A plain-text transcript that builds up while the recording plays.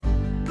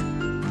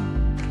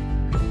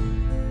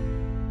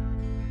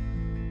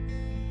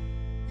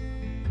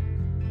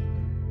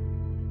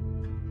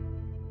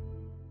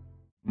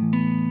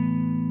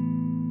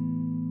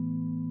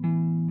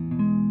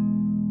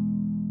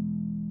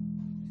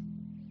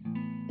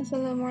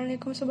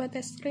Assalamualaikum Sobat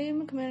Es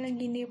Krim, kembali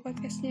lagi di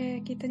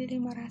podcastnya kita di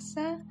Lima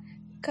Rasa.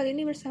 Kali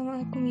ini bersama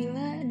aku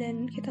Mila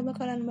dan kita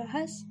bakalan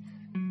bahas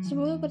 10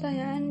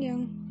 pertanyaan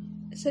yang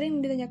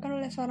sering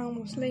ditanyakan oleh seorang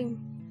muslim,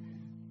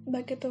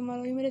 baik itu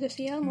melalui media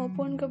sosial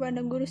maupun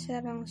kepada guru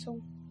secara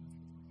langsung.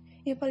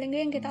 Ya paling nggak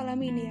yang kita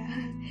alami ini ya,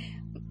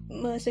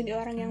 sebagai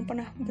orang yang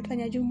pernah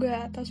bertanya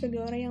juga atau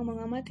sebagai orang yang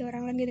mengamati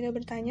orang lain ketika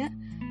bertanya,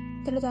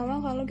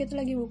 terutama kalau kita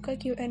lagi buka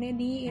Q&A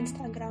di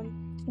Instagram,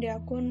 di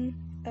akun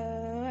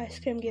es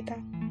krim kita.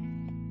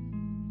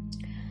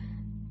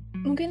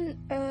 Mungkin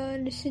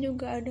di sini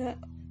juga ada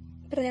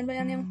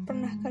pertanyaan-pertanyaan yang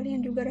pernah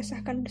kalian juga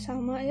rasakan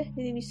bersama ya,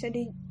 jadi bisa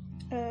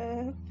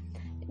dijawab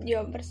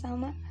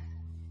bersama.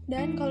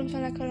 Dan kalau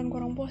misalnya kalian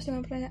kurang puas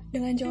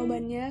dengan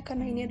jawabannya,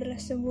 karena ini adalah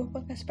sebuah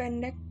podcast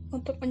pendek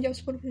untuk menjawab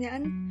 10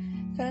 pertanyaan,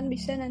 kalian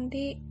bisa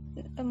nanti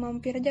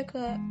mampir aja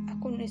ke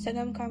akun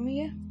Instagram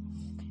kami ya.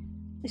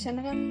 Di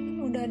sana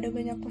kan udah ada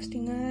banyak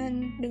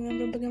postingan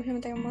dengan berbagai macam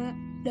tema,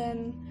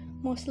 dan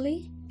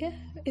mostly ya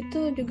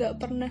itu juga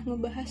pernah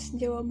ngebahas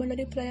jawaban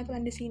dari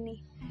pertanyaan-pertanyaan di sini.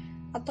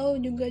 Atau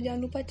juga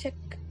jangan lupa cek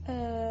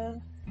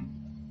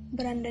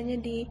berandanya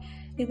di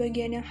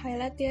bagian yang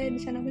highlight ya. Di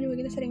sana pun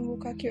juga kita sering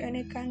buka Q&A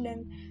kan,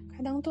 dan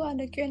kadang tuh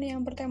ada Q&A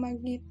yang bertema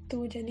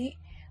gitu. Jadi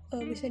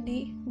bisa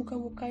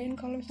dibuka-bukain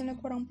kalau misalnya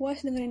kurang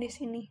puas dengerin di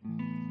sini.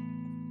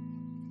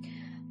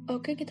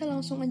 Oke, kita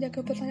langsung aja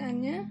ke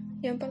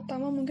pertanyaannya. Yang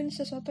pertama mungkin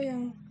sesuatu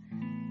yang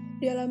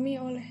dialami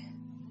oleh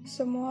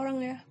semua orang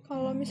ya.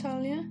 Kalau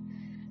misalnya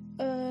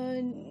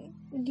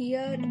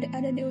dia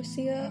ada di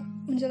usia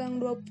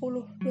menjelang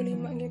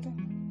 20-25 gitu.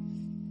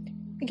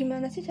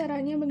 Gimana sih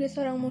caranya bagi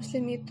seorang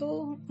muslim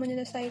itu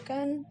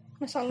menyelesaikan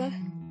masalah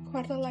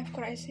quarter life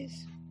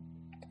crisis?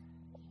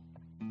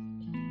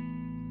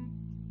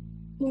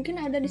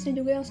 Mungkin ada di sini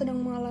juga yang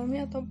sedang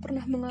mengalami atau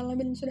pernah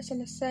mengalami dan sudah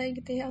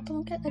selesai gitu ya.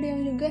 Atau mungkin ada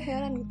yang juga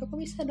heran gitu, kok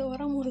bisa ada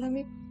orang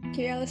mengalami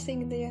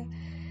QLC gitu ya.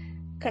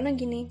 Karena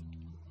gini,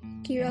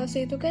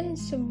 QLC itu kan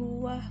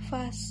sebuah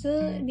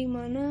fase di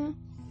mana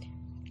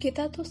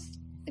kita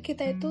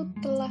itu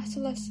telah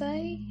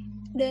selesai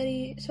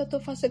dari suatu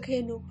fase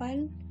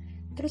kehidupan,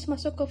 terus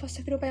masuk ke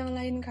fase kehidupan yang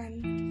lain kan.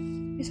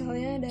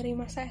 Misalnya dari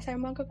masa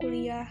SMA ke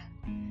kuliah.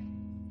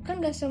 Kan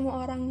gak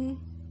semua orang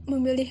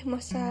memilih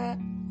masa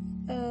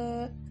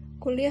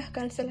kuliah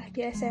kan setelah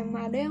di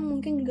SMA. Ada yang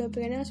mungkin juga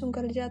pengennya langsung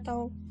kerja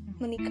atau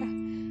menikah.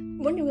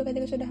 Pun juga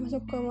ketika sudah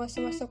masuk ke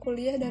masa-masa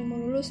kuliah dan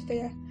mau lulus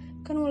gitu ya,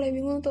 kan mulai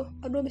bingung tuh,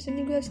 aduh abis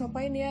ini gue harus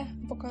ngapain ya,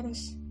 apakah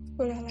harus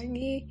kuliah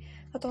lagi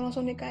atau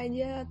langsung nikah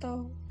aja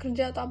atau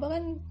kerja atau apa,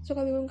 kan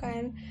suka bingung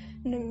kan.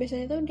 Dan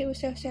biasanya tuh di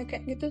usia-usia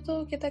kayak gitu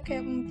tuh kita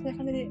kayak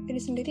mempertanyakan diri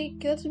sendiri,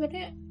 kita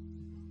sebenarnya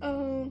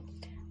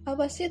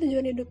apa sih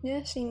tujuan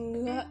hidupnya,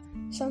 sehingga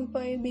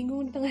sampai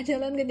bingung di tengah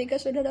jalan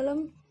ketika sudah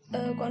dalam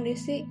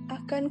kondisi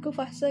akan ke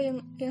fase yang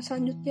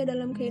selanjutnya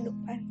dalam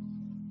kehidupan.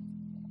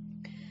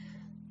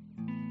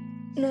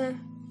 Nah,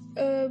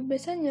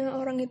 biasanya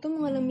orang itu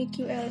mengalami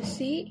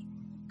QLC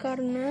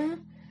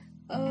karena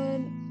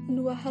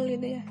dua hal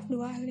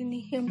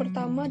ini. Yang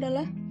pertama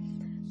adalah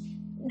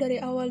dari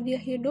awal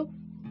dia hidup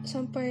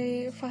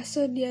sampai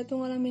fase dia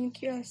tuh ngalamin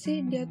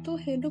QLC, dia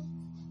tuh hidup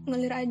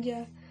ngalir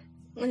aja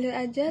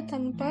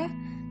tanpa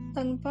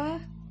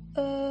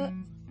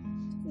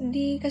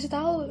dikasih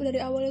tahu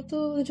dari awal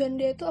itu tujuan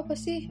dia itu apa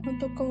sih,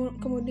 untuk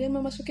kemudian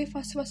memasuki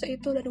fase-fase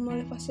itu, dari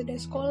mulai fase dia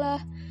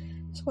sekolah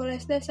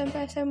SD, SMP,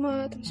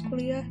 SMA, terus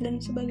kuliah dan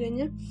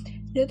sebagainya.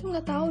 Dia tuh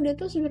nggak tahu dia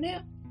tuh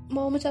sebenarnya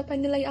mau mencapai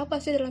nilai apa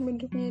sih dalam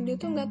hidupnya. Dia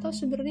tuh nggak tahu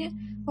sebenarnya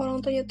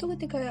orang tuanya tuh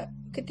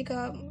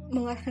ketika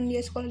mengarahkan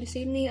dia sekolah di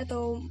sini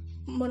atau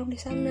mondok di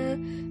sana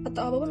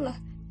atau apapun lah,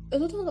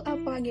 itu tuh untuk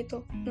apa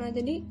gitu. Nah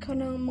jadi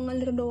karena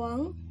mengalir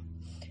doang,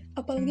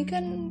 apalagi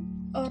kan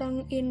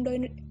orang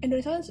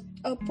Indonesia kan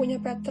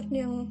punya pattern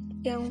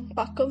yang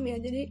pakem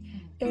ya. Jadi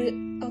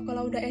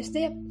kalau udah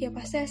SD ya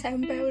pasti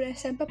SMP, udah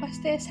SMP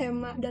pasti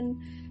SMA, dan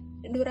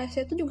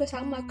durasinya itu juga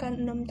sama kan,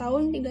 6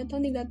 tahun, 3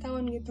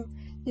 tahun gitu.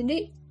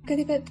 Jadi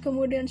ketika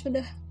kemudian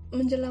sudah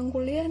menjelang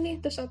kuliah nih,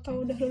 terus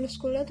atau udah lulus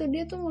kuliah tuh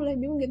dia tuh mulai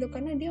bingung gitu,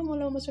 karena dia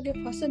mulai memasuki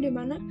fase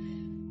dimana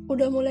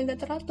udah mulai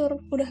gak teratur,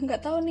 udah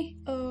gak tahu nih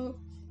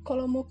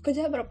kalau mau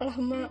kerja berapa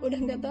lama, udah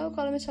nggak tahu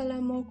kalau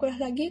misalnya mau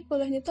kuliah lagi,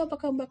 kuliahnya itu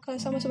apakah bakal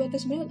sama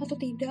sebatas sebelumnya atau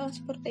tidak,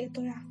 seperti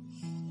itu ya.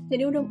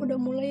 Jadi udah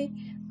mulai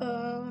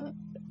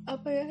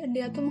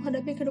dia tuh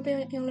menghadapi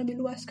kehidupan yang lebih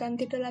luas kan,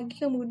 tidak lagi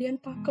kemudian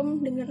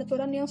pakem dengan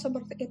aturan yang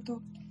seperti itu.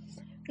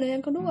 Nah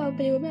yang kedua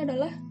penyebabnya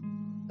adalah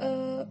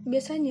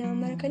biasanya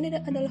mereka ini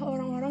adalah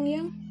orang-orang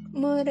yang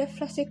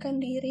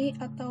merefleksikan diri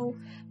atau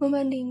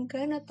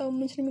membandingkan atau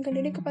mencerminkan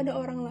diri kepada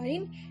orang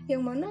lain,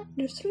 yang mana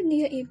justru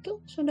dia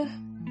itu sudah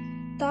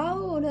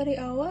tahu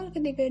dari awal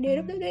ketika dia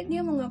hidup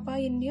dia mau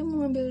ngapain, dia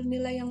mau ngambil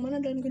nilai yang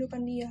mana dalam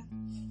kehidupan dia,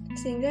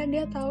 sehingga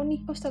dia tahu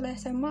nih, oh setelah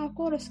SMA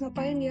aku harus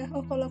ngapain ya,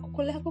 oh kalau aku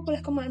kuliah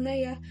kemana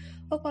ya,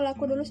 oh kalau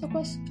aku lulus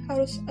aku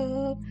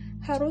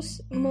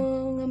harus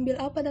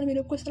mengambil apa dalam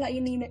hidupku setelah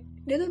ini.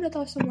 Dia tuh udah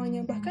tahu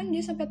semuanya. Bahkan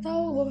dia sampai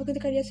tahu bahwa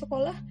ketika dia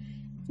sekolah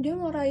dia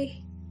mau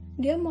raih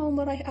dia mau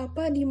meraih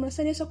apa di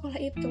masa dia sekolah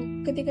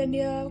itu, ketika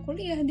dia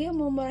kuliah dia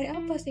mau meraih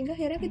apa, sehingga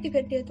akhirnya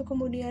ketika dia tuh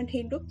kemudian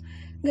hidup,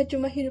 gak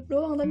cuma hidup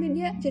doang tapi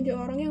dia jadi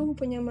orang yang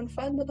punya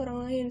manfaat buat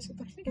orang lain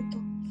seperti itu.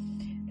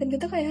 Dan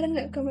kita kayak heran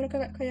nggak ke mereka,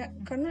 kayak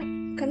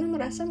karena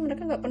merasa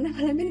mereka nggak pernah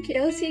ngalamin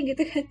KLC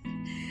gitu kan.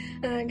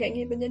 Kayak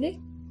gitu. Jadi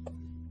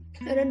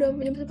ada dua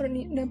punya seperti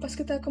ini. Dan pas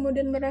kita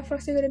kemudian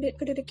merefleksi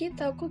ke diri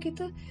kita,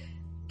 kita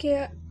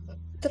kayak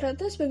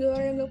ternyata sebagai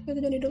orang yang gak punya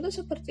tujuan hidup tuh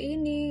seperti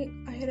ini,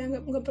 akhirnya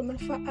gak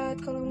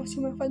bermanfaat, kalau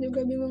ngasih manfaat juga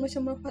bingung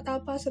ngasih manfaat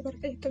apa,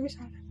 seperti itu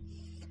misalnya.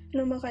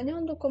 Nah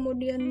makanya untuk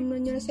kemudian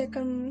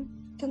menyelesaikan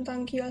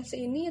tentang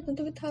KLC ini ya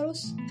tentu kita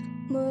harus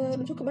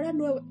merujuk kepada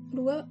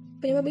dua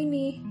penyebab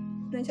ini.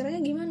 Nah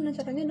caranya gimana?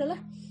 Caranya adalah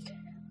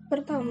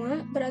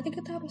pertama, berarti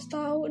kita harus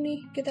tahu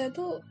nih, kita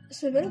itu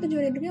sebenarnya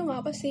tujuan hidupnya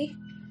mau apa sih,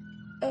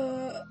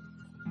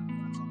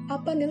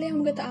 apa nilai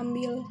yang kita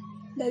ambil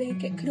dari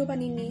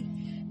kehidupan ini.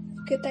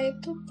 Kita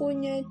itu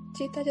punya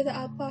cita-cita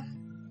apa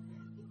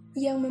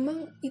yang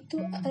memang itu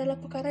adalah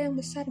perkara yang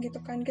besar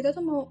gitu kan. Kita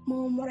tuh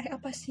mau meraih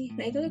apa sih?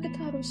 Nah itu tuh kita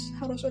harus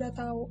udah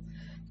tahu.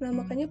 Nah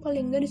makanya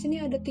paling nggak di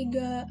sini ada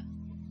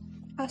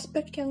 3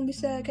 aspek yang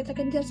bisa kita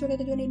kejar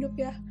sebagai tujuan hidup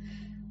ya.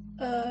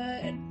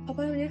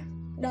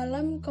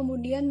 Dalam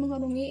kemudian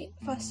mengarungi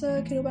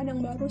fase kehidupan yang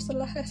baru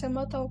setelah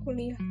SMA atau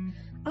kuliah.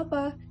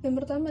 Apa?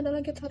 Yang pertama adalah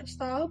kita harus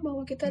tahu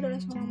bahwa kita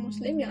adalah seorang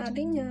muslim, yang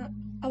artinya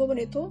apapun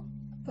itu,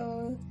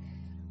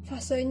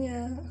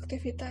 fasenya,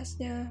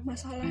 aktivitasnya,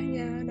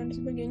 masalahnya, dan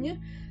sebagainya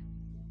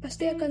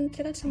pasti akan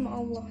terikat sama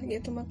Allah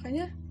gitu.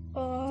 Makanya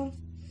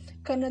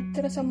karena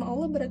terikat sama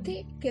Allah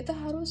berarti kita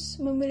harus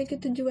memiliki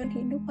tujuan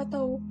hidup,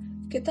 atau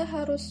kita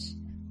harus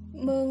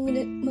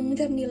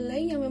mengejar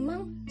nilai yang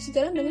memang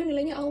sejalan dengan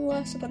nilainya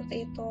Allah,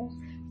 seperti itu.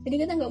 Jadi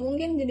kita nggak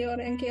mungkin jadi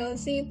orang yang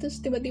KLC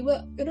terus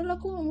tiba-tiba udah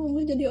aku mau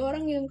jadi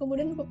orang yang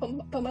kemudian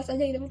pemalas aja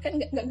gitu kan,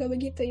 nggak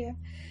begitu ya.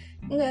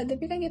 Enggak,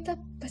 tapi kan kita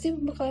pasti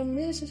bakal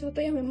memilih sesuatu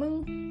yang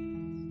memang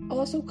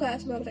Allah suka,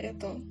 seperti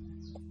itu.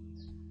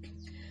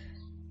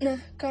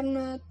 Nah,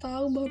 karena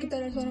tahu bahwa kita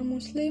adalah seorang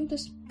muslim,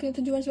 terus punya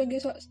tujuan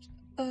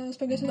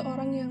sebagai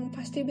seseorang yang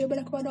pasti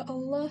beribadah kepada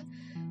Allah,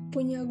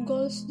 punya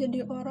goals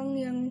jadi orang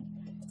yang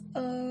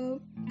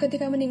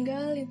ketika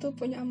meninggal itu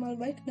punya amal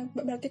baik, dan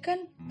berarti kan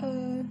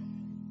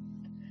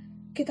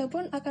kita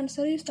pun akan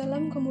serius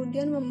dalam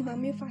kemudian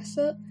memahami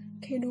fase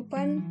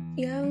kehidupan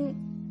yang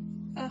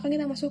akan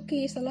kita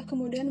masuki setelah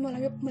kemudian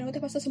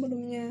melewati fase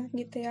sebelumnya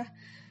gitu ya.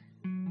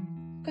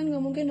 Kan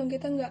nggak mungkin dong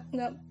kita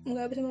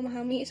nggak bisa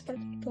memahami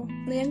seperti itu.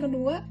 Nah yang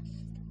kedua,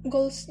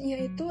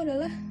 goalsnya itu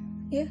adalah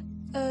ya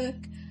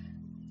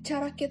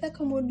cara kita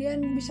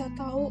kemudian bisa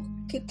tahu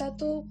kita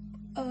tuh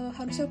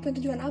harusnya punya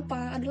tujuan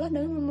apa adalah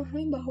dengan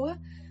memahami bahwa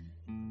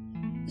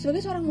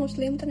sebagai seorang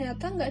muslim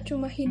ternyata nggak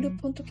cuma hidup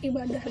untuk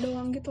ibadah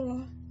doang gitu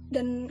loh,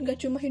 dan nggak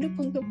cuma hidup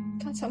untuk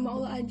taat sama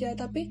Allah aja,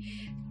 tapi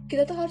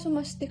kita tuh harus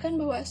memastikan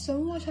bahwa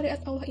semua syariat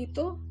Allah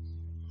itu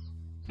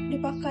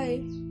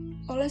dipakai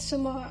oleh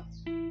semua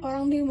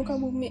orang di muka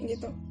bumi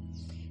gitu.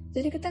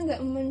 Jadi kita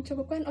nggak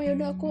mencukupkan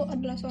yaudah aku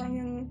adalah seorang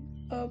yang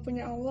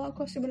punya Allah,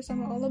 aku harus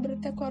bersama Allah,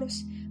 berarti aku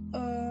harus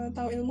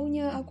tahu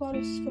ilmunya, aku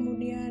harus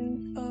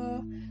kemudian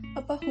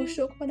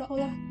khusyuk kepada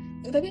Allah.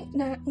 Tapi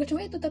nggak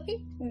cuma itu,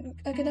 tapi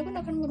kita pun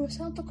akan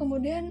berusaha untuk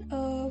kemudian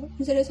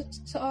menjadi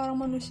seorang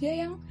manusia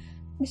yang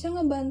bisa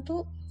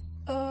ngebantu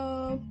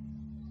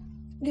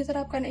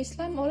diterapkan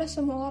Islam oleh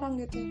semua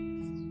orang gitu.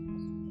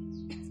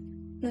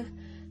 Nah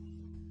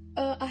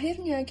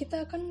akhirnya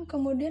kita akan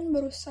kemudian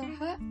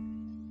berusaha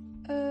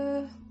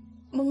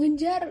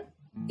mengejar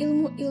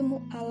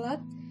ilmu-ilmu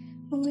alat,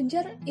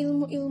 mengejar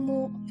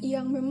ilmu-ilmu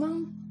yang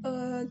memang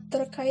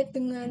terkait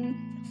dengan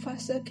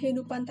fase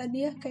kehidupan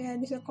tadi ya, kayak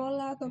di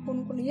sekolah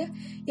ataupun kuliah,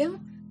 yang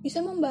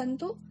bisa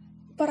membantu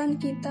peran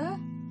kita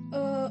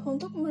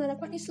untuk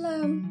menerapkan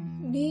Islam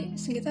di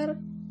sekitar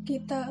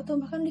kita atau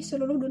bahkan di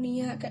seluruh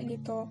dunia kayak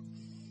gitu.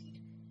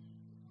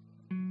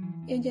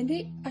 Ya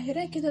jadi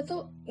akhirnya kita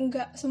tuh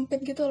nggak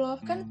sempit gitu loh,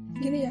 kan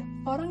gini ya,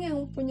 orang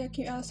yang punya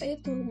QLC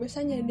itu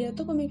biasanya dia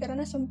tuh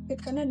pemikirannya sempit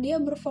karena dia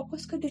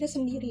berfokus ke diri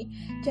sendiri.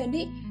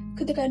 Jadi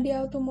ketika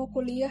dia tuh mau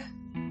kuliah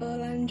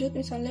lanjut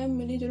misalnya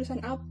milih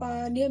jurusan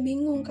apa, dia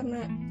bingung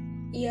karena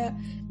ya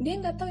dia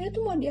nggak tahu dia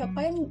tuh mau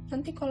diapain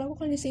nanti kalau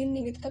aku kuliah di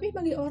sini gitu. Tapi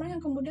bagi orang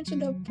yang kemudian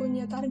sudah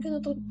punya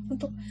target untuk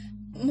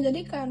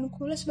menjadikan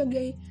kuliah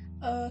sebagai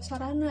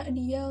sarana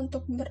dia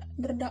untuk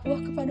berdakwah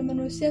kepada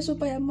manusia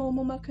supaya mau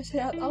memakai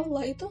syariat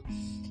Allah, itu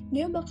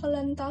dia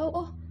bakalan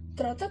tahu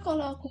ternyata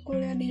kalau aku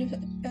kuliah di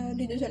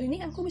jurusan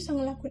ini aku bisa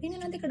ngelakuin ini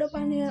nanti ke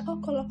depannya.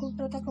 Kalau aku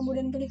ternyata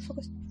kemudian pilih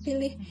fokus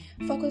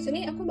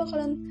ini, aku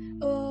bakalan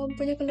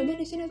punya kelebihan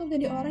di sini untuk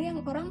jadi orang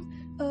yang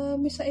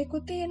bisa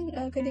ikutin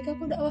ketika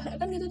aku dakwah,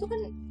 kan gitu tuh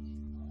kan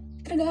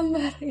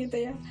tergambar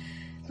gitu ya.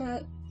 Nah,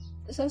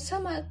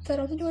 sama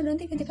terus juga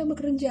nanti ketika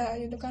bekerja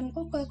gitu kan,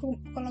 kalau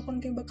aku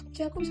nanti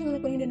bekerja aku bisa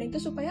ngelakuin ini dan itu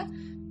supaya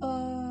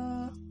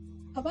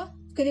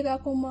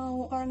ketika aku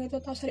mau orang itu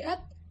tahu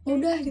syariat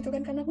mudah gitu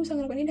kan, karena aku bisa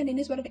ngelakuin ini dan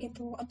ini seperti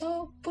itu.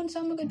 Ataupun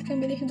sama ketika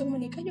milih untuk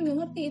menikah juga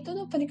ngerti itu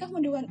tuh penikah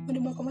mau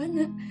dibawa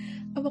kemana,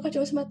 apakah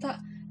cuma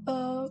semata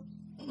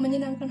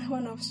menyenangkan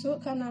hawa nafsu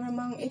karena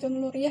memang itu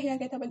nuriyah yang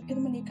kita itu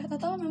menikah,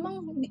 atau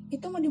memang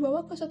itu mau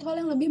dibawa ke suatu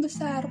hal yang lebih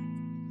besar.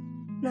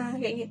 Nah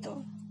kayak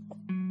gitu.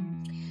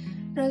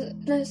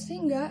 Nah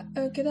sehingga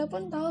kita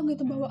pun tahu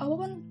gitu bahwa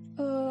apapun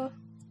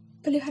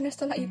pilihannya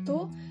setelah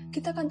itu,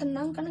 kita akan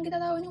tenang karena kita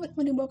tahu ini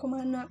mau dibawa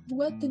kemana,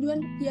 buat tujuan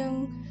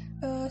yang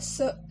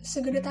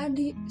segede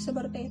tadi,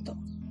 seperti itu.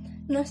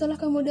 Nah setelah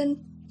kemudian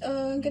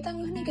kita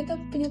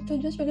punya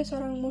tujuan sebagai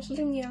seorang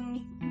muslim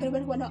yang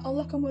beribadah kepada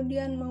Allah,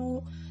 kemudian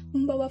mau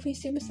membawa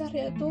visi besar,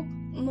 yaitu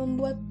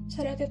membuat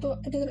syariat itu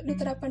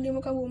diterapkan di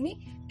muka bumi,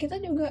 kita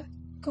juga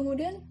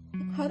kemudian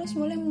harus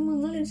mulai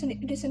mengenal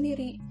diri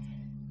sendiri.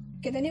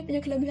 Kita ini punya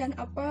kelebihan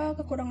apa,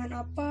 kekurangan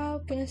apa,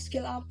 punya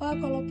skill apa.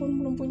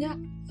 Kalaupun belum punya,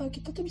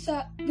 kita tuh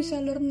bisa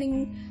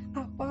learning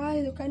apa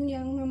itu kan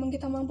yang memang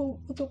kita mampu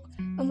untuk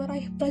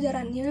meraih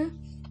pelajarannya.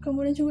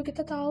 Kemudian juga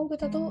kita tahu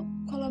kita tuh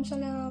kalau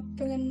misalnya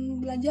pengen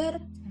belajar,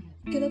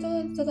 kita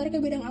tuh tertarik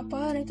ke bidang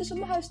apa. Nah itu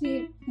semua harus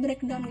di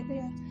breakdown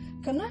gitu ya.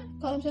 Karena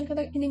kalau misalnya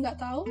kita ini nggak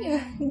tahu, ya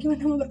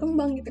gimana mau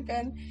berkembang gitu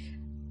kan.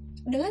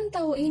 Dengan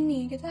tahu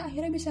ini, kita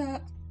akhirnya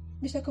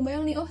bisa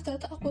kebayang nih, oh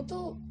ternyata aku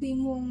tuh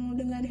bingung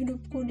dengan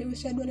hidupku di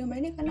usia 25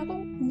 ini karena aku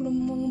belum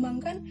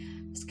mengembangkan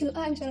skill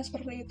A misalnya,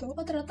 seperti itu.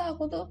 Oh ternyata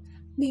aku tuh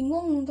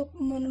bingung untuk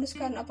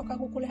menuliskan apakah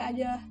aku kuliah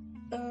aja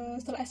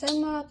setelah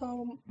SMA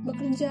atau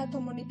bekerja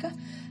atau menikah,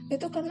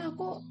 itu karena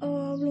aku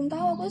belum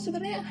tahu aku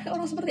sebenarnya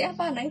orang seperti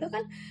apa. Nah itu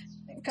kan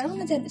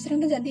karena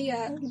sering terjadi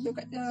ya gitu.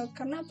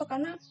 Karena apa?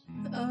 Karena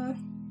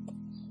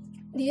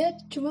dia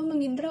cuma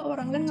mengindra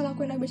orang lain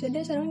ngelakuin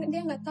ABCD, sedangkan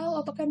dia nggak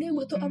tahu apakah dia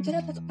butuh ABCD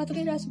atau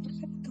tidak,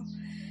 seperti itu.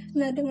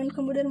 Nah dengan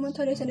kemudian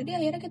mengetahui sendiri,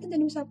 akhirnya kita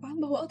jadi bisa paham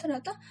bahwa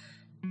ternyata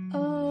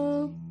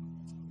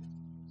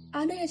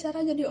ada ya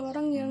cara jadi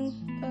orang yang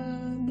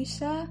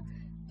bisa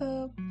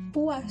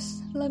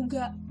puas,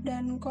 lega,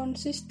 dan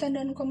konsisten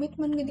dan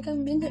komitmen ketika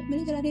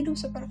memilih jalan hidup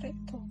seperti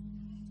itu.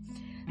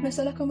 Nah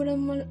setelah kemudian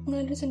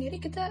mengenali sendiri,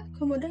 kita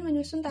kemudian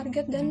menyusun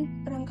target dan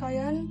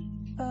rangkaian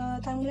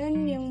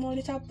timeline yang mau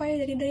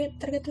dicapai dari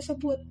target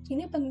tersebut.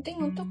 Ini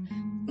penting untuk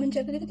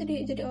menjaga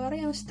kita jadi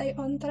orang yang stay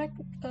on track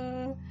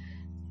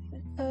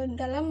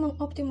dalam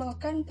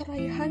mengoptimalkan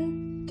perayaan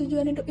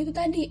tujuan hidup itu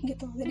tadi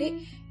gitu. Jadi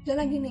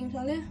misalnya gini,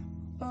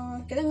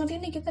 kita ngerti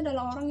nih kita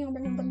adalah orang yang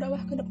pengen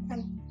berdakwah ke depan,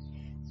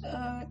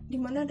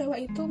 dimana dakwah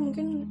itu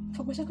mungkin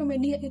fokusnya ke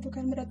media gitu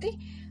kan. Berarti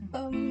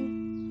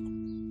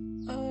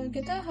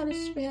kita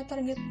harus punya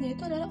targetnya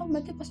itu adalah,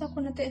 berarti pas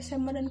aku nanti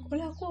SMA dan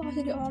kuliah, aku harus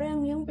jadi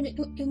orang yang punya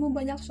ilmu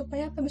banyak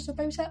supaya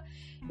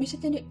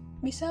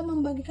bisa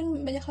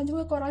membagikan banyak hal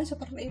juga ke orang lain,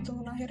 seperti itu.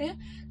 Nah akhirnya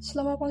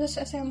selama proses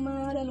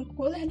SMA dan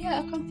kuliah, dia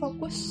akan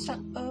fokus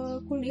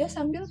kuliah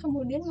sambil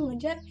kemudian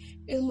mengejar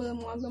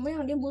ilmu agama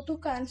yang dia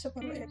butuhkan,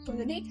 seperti itu.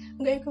 Jadi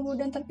nggak yang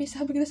kemudian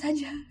terpisah begitu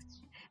saja,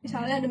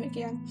 misalnya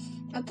demikian.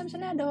 Atau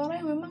misalnya ada orang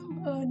yang memang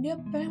dia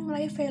pengen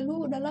meraih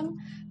value dalam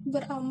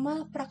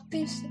beramal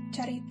praktis,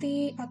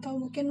 charity, atau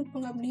mungkin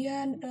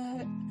pengabdian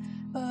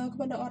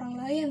kepada orang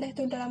lain, entah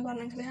itu dalam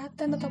ranah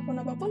kesehatan ataupun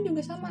apapun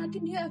juga sama.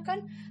 Nanti dia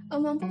akan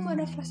mampu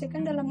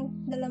merefleksikan dalam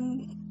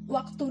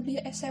waktu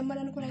dia SMA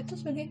dan kuliah itu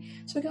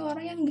sebagai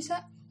orang yang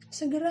bisa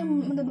segera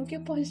menduduki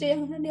posisi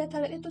yang dia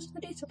target itu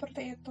sendiri,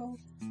 seperti itu.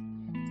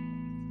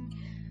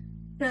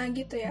 Nah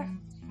gitu ya.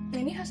 Nah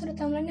ini hasil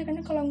timeline-nya, karena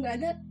kalau nggak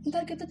ada,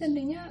 ntar kita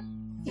tentunya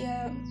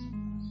ya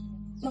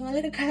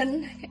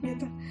mengalirkan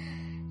gitu.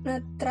 Nah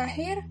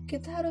terakhir,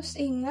 kita harus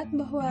ingat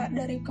bahwa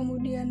dari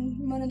kemudian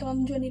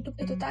menentukan tujuan hidup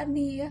itu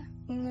tadi ya,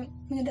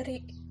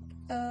 menyadari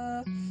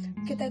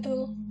kita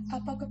itu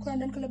apa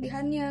kekurangan dan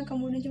kelebihannya,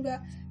 kemudian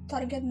juga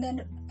target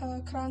dan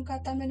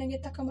kerangka timeline yang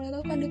kita kemudian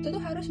lakukan itu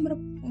tuh harus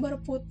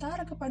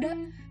berputar kepada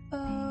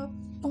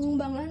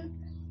pengembangan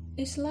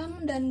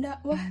Islam dan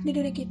dakwah di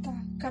diri kita.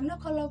 Karena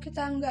kalau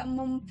kita nggak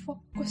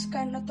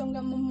memfokuskan atau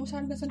nggak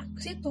memusatkan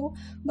ke situ,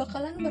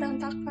 bakalan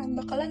berantakan,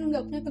 bakalan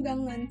nggak punya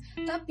pegangan.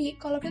 Tapi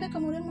kalau kita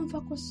kemudian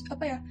memfokus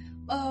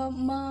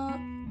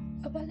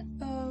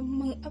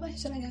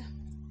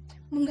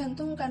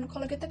menggantungkan,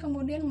 kalau kita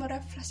kemudian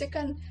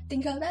merefleksikan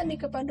tinggal tadi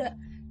kepada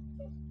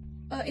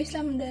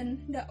Islam dan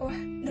dakwah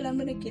dalam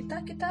diri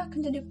kita akan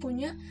jadi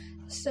punya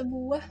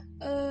sebuah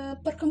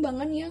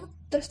perkembangan yang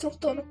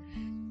terstruktur.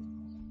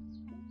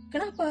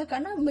 Kenapa?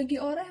 Karena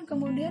bagi orang yang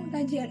kemudian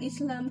kajian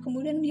Islam,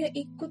 kemudian dia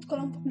ikut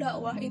kelompok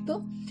dakwah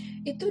itu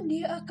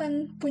dia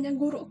akan punya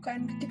guru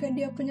kan. Ketika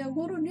dia punya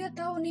guru, dia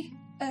tahu nih,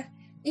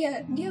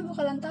 dia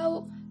bakalan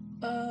tahu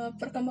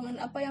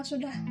perkembangan apa yang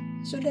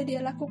sudah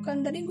dia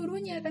lakukan dari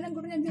gurunya, karena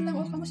gurunya bilang,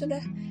 oh kamu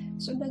sudah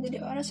jadi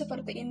orang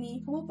seperti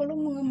ini, kamu perlu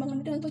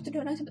mengembangkan diri untuk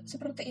jadi orang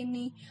seperti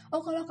ini. Oh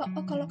kalau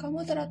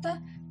kamu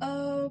ternyata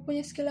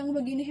punya skill yang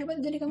begini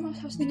hebat, jadi kamu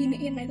harus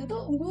diginiin. Nah itu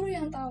tuh guru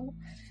yang tahu.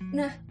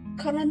 Nah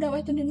karena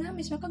dakwah itu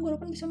dinamis, maka guru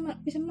pun bisa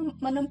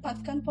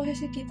menempatkan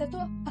posisi kita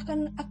tuh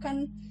akan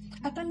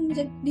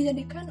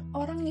dijadikan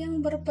orang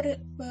yang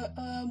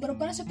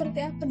berperan seperti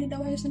apa di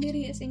dakwah itu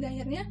sendiri, sehingga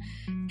akhirnya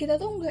kita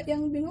tuh nggak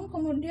yang bingung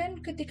kemudian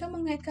ketika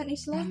mengaitkan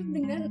Islam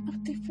dengan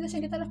aktivitas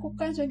yang kita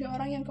lakukan sebagai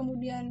orang yang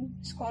kemudian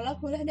sekolah,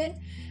 kuliah, dan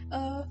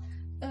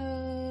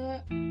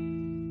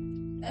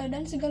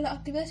dan segala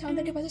aktivitas yang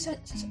ada di fase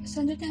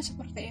selanjutnya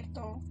seperti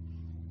itu.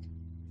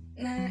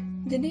 Nah,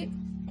 jadi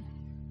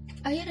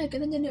akhirnya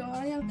kita jadi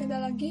orang yang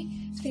tidak lagi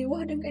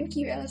riwah dengan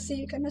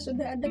QLC karena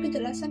sudah ada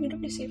kejelasan hidup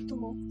di situ.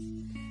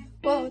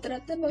 Wow,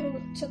 ternyata baru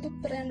satu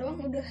pertanyaan doang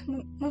udah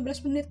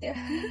 15 menit ya.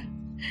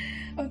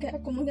 Oke,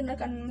 aku mungkin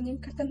akan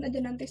menyingkatkan aja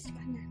nanti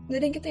setelahnya.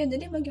 Jadi gitu ya,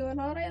 jadi bagi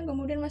orang-orang yang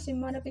kemudian masih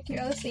menghadapi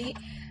QLC,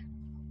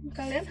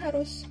 kalian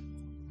harus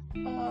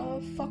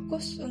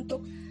fokus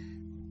untuk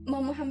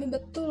memahami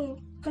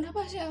betul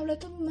kenapa sih Allah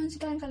tuh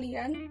menciptakan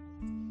kalian.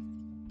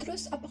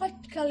 Terus apakah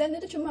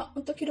kalian itu cuma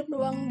untuk hidup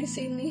doang di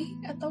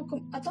sini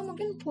atau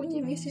mungkin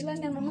punya misi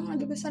lain yang memang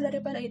lebih besar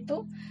daripada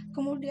itu.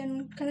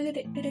 Kemudian kalian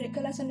dari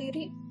kalian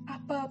sendiri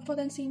apa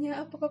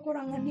potensinya, apa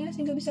kekurangannya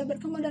sehingga bisa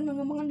berkembang dan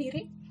mengembangkan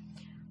diri.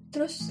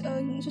 Terus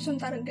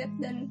susun target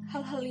dan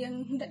hal-hal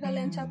yang hendak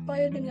kalian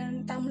capai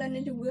dengan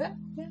timeline-nya juga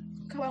ya,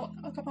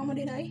 kapal mau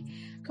dinaik.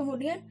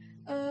 Kemudian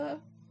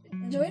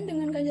join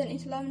dengan kajian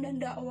Islam dan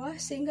dakwah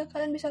sehingga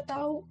kalian bisa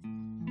tahu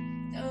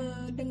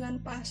dengan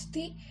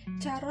pasti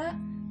cara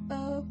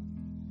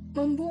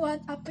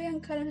membuat apa yang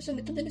kalian susun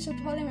itu jadi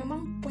suatu hal yang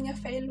memang punya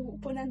value,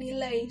 punya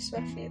nilai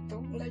seperti itu.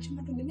 Nggak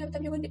cuma di dunia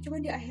tapi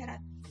juga di akhirat.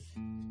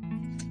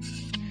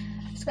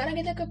 Sekarang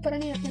kita ke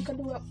pertanyaan yang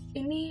kedua.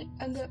 Ini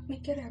agak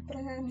mikir ya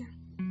pertanyaannya.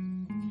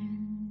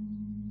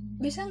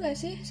 Bisa nggak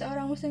sih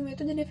seorang muslim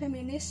itu jadi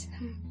feminis?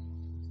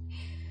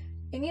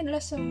 Ini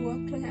adalah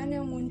sebuah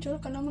pertanyaan yang muncul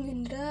karena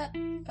mengendra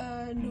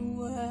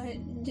dua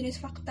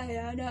jenis fakta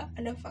ya.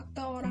 Ada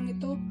fakta orang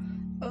itu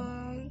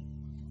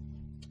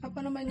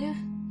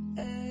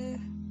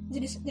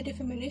jadi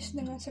feminis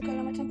dengan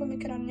segala macam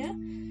pemikirannya.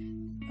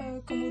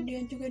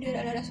 Kemudian juga dia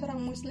adalah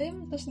seorang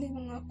muslim, terus dia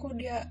mengaku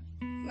dia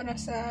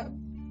merasa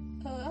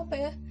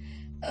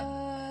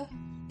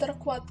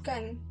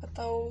terkuatkan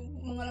atau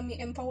mengalami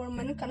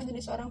empowerment karena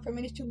jadi seorang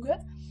feminis juga.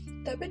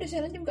 Tapi di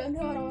sana juga ada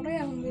orang-orang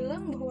yang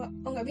bilang bahwa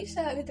nggak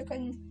bisa gitu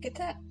kan,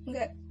 kita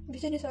nggak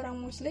bisa jadi seorang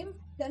muslim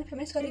dan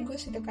feminis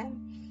sekaligus gitu kan.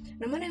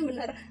 Nah, mana yang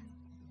benar?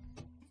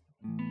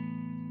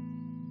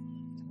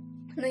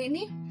 Nah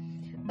ini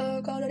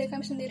kalau dari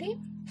kami sendiri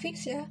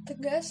fix ya,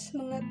 tegas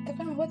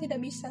mengatakan bahwa tidak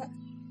bisa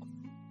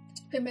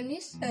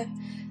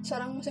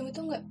seorang muslim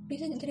itu nggak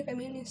bisa jadi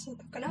feminis.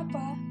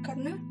 Kenapa?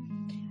 Karena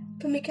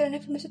pemikiran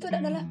feminis itu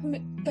adalah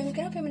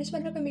pemikiran feminisme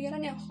adalah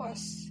pemikiran yang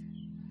khas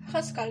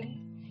sekali.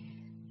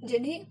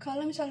 Jadi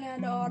kalau misalnya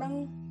ada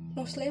orang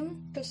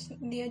muslim terus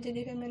dia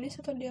jadi feminis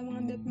atau dia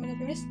mengambil pemikiran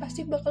feminis,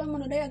 pasti bakal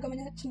menodai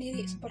agamanya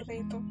sendiri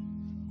seperti itu.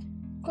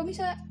 Kok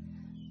bisa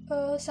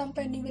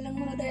sampai dibilang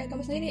menodai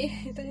agama sendiri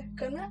gitu ya?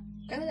 Karena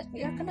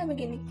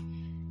begini,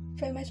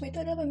 feminisme itu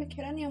adalah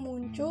pemikiran yang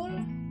muncul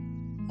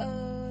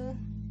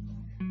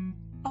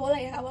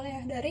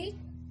awalnya dari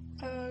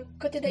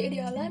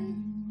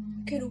ketidakidealan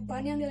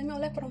kehidupan yang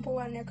dialami oleh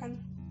perempuan ya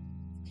kan,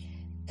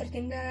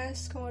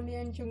 tertindas,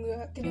 kemudian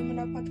juga tidak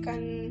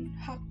mendapatkan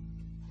hak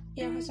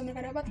yang harus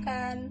mereka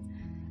dapatkan,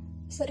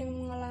 sering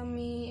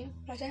mengalami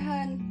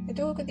pelecehan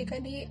itu ketika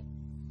di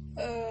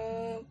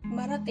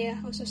barat ya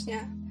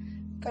khususnya,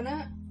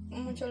 karena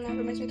munculnya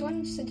feminisme itu kan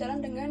sejalan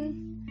dengan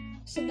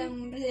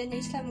sedang berjadinya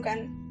Islam kan,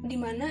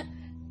 dimana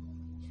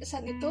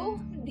saat itu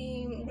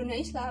di dunia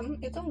Islam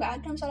itu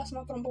nggak ada masalah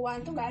sama perempuan,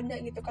 tuh nggak ada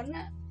gitu,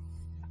 karena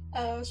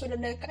sudah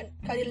ada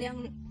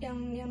keadilan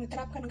yang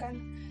diterapkan kan.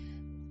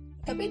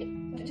 Tapi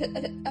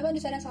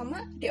di sana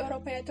sama di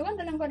Eropa itu kan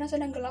dalam keadaan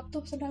sedang gelap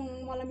tuh, sedang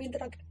mengalami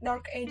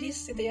dark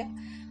ages gitu ya.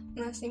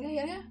 Nah sehingga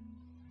akhirnya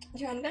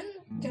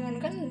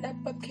jangankan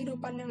dapat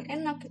kehidupan yang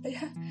enak gitu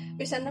ya,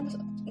 bisa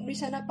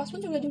napas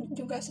pun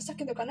juga sesak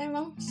gitu, karena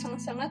memang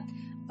sangat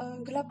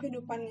gelap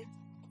kehidupannya,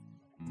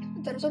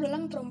 terus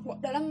dalam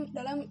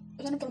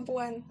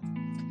perempuan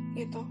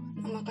gitu.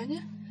 Nah,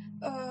 makanya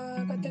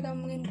ketika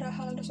mengincar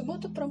hal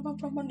tersebut tuh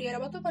perempuan di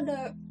Eropa tuh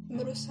pada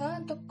berusaha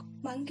untuk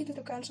bangkit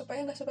gitu kan,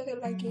 supaya nggak seperti itu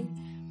lagi.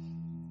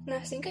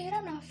 Nah sehingga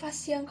akhirnya nafas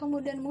yang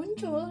kemudian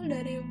muncul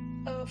dari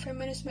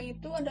feminisme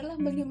itu adalah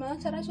bagaimana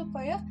cara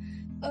supaya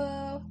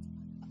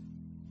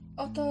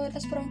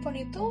otoritas perempuan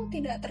itu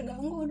tidak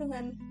terganggu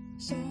dengan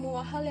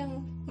semua hal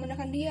yang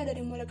menekan dia,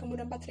 dari mulai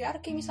kemudian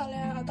patriarki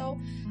misalnya, atau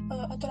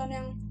aturan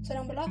yang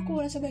sedang berlaku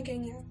dan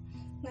sebagainya.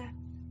 Nah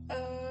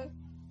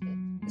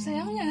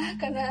sayangnya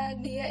karena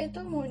dia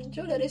itu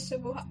muncul dari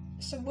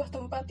sebuah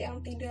tempat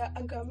yang tidak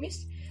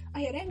agamis,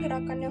 akhirnya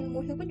gerakan yang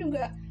muncul pun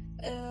juga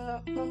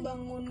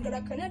membangun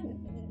gerakannya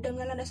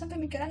dengan landasan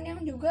pemikiran yang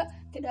juga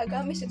tidak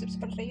agamis, itu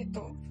seperti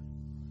itu,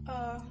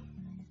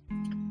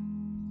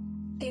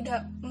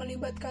 tidak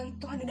melibatkan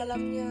Tuhan di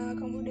dalamnya,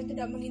 kemudian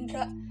tidak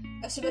mengindra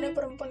sebenarnya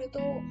perempuan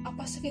itu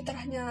apa sih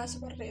fitrahnya,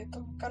 seperti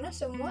itu. Karena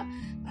semua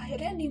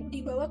akhirnya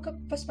dibawa ke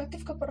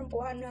perspektif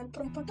keperempuanan.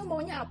 Perempuan tuh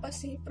maunya apa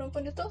sih?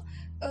 Perempuan itu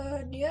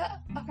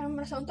dia akan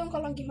merasa untung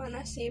kalau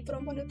gimana sih?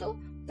 Perempuan itu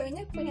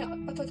pengennya punya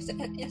otoritas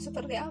yang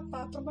seperti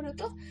apa? Perempuan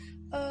itu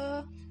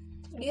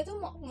dia tuh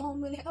mau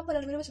milih apa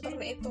dan milih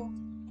seperti itu.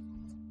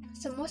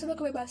 Semua sebuah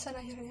kebebasan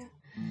akhirnya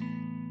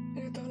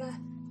gitu. Nah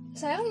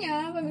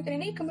sayangnya pemikiran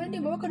ini kemudian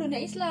dibawa ke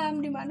dunia Islam,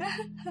 di mana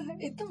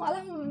itu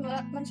malah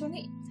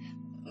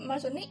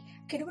maksudnya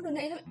kehidupan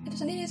dunia itu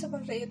sendiri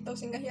seperti itu,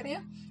 sehingga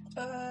akhirnya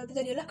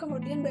terjadilah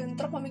kemudian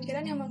bentrok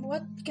pemikiran yang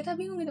membuat kita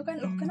bingung gitu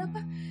kan, loh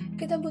kenapa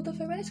kita butuh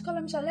feminis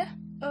kalau misalnya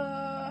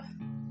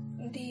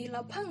di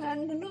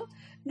lapangan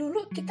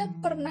dulu kita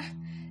pernah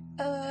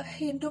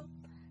hidup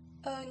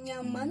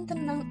nyaman,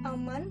 tenang,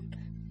 aman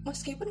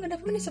meskipun gak ada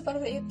feminis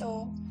seperti itu.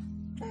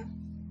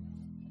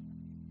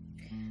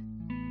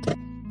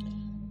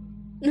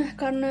 Nah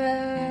karena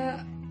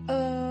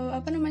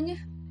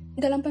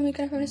dalam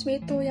pemikiran feminisme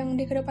itu yang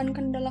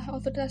dikedepankan adalah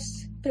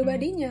otoritas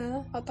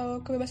pribadinya atau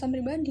kebebasan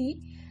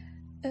pribadi,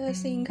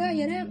 sehingga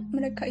akhirnya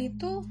mereka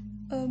itu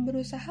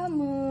berusaha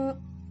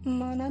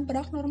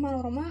menabrak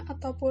norma-norma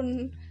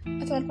ataupun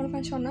aturan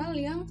konvensional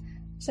yang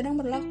sedang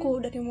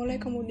berlaku, dari mulai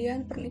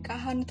kemudian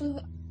pernikahan itu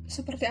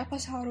seperti apa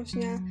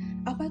seharusnya,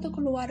 apa itu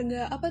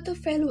keluarga, apa itu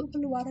value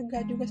keluarga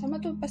juga sama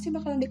tuh pasti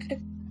bakalan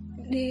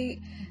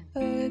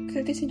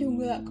dikritisi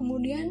juga.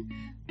 Kemudian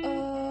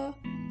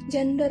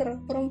gender,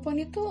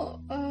 perempuan itu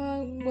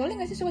boleh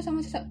nggak sih suka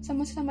sama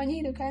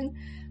sesamanya itu kan,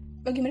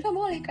 bagi mereka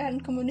boleh kan.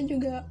 Kemudian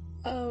juga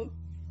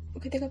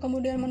ketika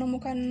kemudian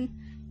menemukan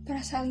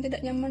perasaan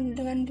tidak nyaman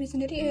dengan diri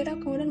sendiri, akhirnya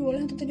kemudian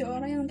boleh untuk jadi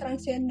orang yang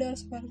transgender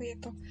seperti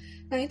itu.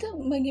 Nah itu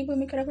bagi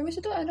pemikiran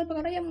feminis itu ada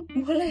perkara yang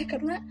boleh,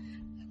 karena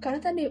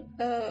tadi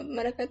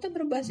mereka itu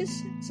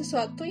berbasis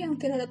sesuatu yang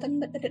tidak datang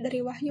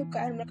dari wahyu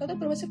kan. Mereka itu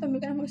berbasis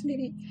pemikiran mereka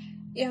sendiri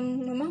yang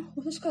memang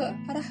khusus ke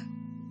arah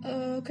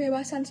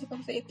kebebasan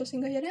seperti itu,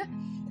 sehingga akhirnya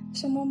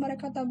semua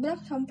mereka tabrak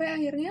sampai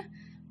akhirnya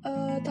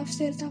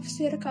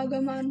tafsir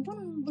keagamaan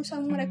pun berusaha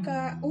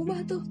mereka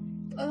ubah tuh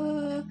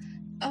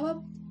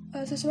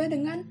sesuai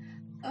dengan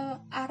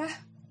arah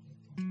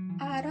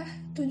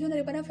tujuan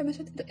daripada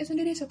feminisme itu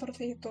sendiri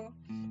seperti itu.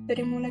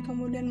 Dari mulai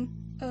kemudian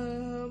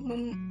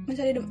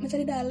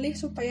mencari dalih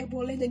supaya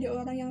boleh jadi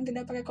orang yang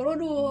tidak pakai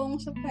kerudung,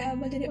 supaya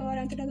jadi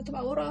orang yang tidak tutup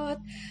aurat,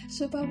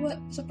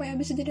 supaya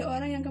bisa jadi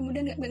orang yang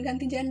kemudian nggak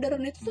ganti gender.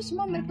 Dan itu tuh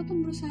semua mereka tuh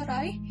berusaha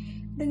raih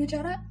dengan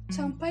cara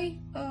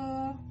sampai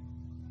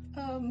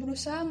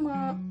berusaha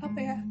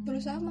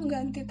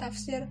mengganti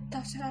tafsir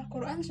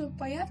Al-Quran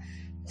supaya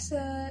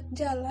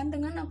sejalan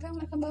dengan apa yang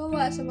mereka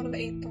bawa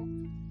seperti itu.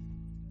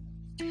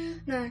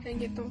 Nah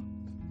kayak gitu.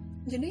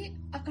 Jadi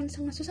akan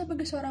sangat susah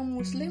bagi seorang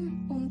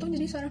muslim untuk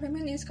jadi seorang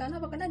feminis.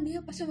 Karena apa? Karena dia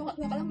pasti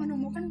bakalan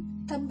menemukan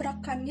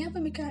tabrakannya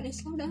pemikiran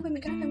Islam dengan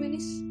pemikiran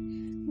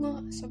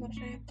feminisme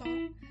seperti itu.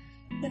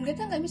 Dan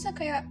kita nggak bisa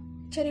kayak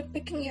cherry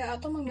picking ya,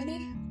 atau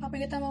memilih apa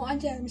yang kita mau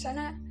aja.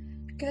 Misalnya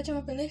kita cuma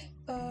pilih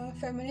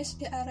feminis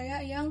di area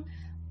yang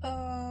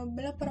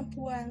bela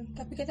perempuan,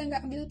 tapi kita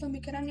nggak ambil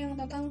pemikiran yang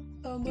tentang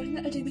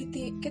bolehnya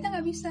LGBT. Kita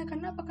nggak bisa.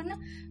 Karena apa? Karena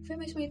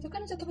feminisme itu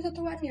kan satu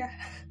kesatuan ya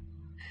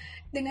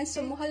dengan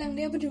semua hal yang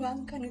dia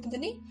perjuangkan gitu.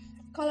 Jadi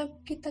kalau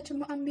kita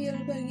cuma ambil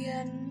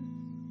bagian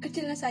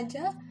kecilnya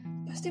saja,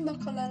 pasti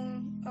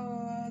bakalan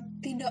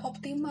tidak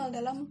optimal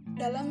dalam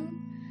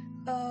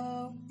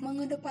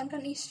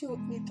mengedepankan isu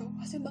gitu.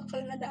 Pasti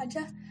bakalan ada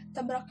aja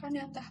tabrakan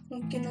yang entah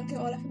mungkin nanti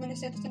oleh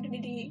feminisnya itu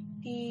sendiri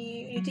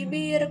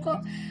dicibir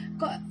kok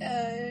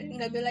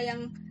nggak bela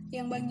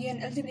yang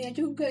bagian LGBT-nya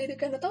juga gitu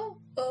kan, atau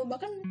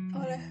bahkan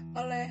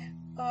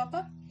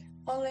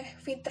oleh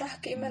fitrah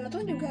keimanan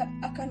itu juga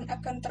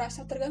akan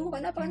terasa terganggu.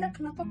 Karena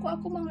kenapa kok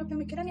aku mengambil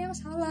pemikiran yang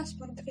salah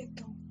seperti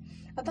itu,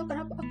 atau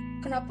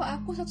kenapa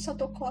aku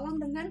satu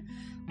kolam dengan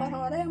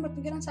orang-orang yang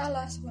berpikiran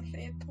salah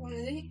seperti itu.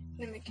 Jadi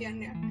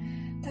demikiannya.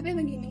 Tapi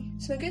begini,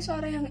 sebagai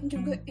seorang yang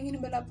juga ingin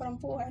bela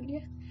perempuan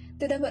ya,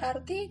 tidak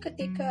berarti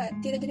ketika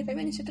tidak jadi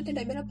feminis itu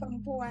tidak bela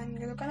perempuan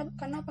gitu. Karena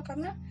apa?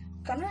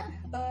 Karena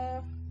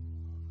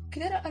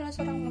kita adalah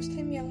seorang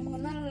muslim yang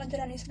mengenal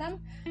ajaran Islam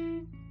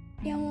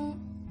yang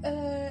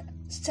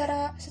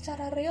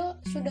secara real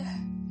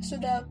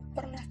sudah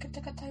pernah kita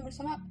ketahui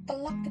bersama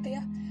telak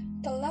gitu ya,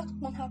 telak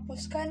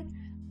menghapuskan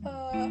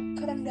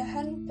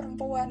kerendahan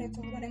perempuan itu,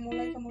 dari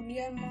mulai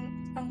kemudian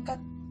mengangkat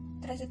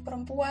derajat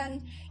perempuan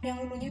yang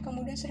dulunya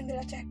kemudian sering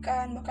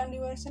dilecehkan, bahkan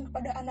diwariskan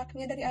kepada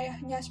anaknya dari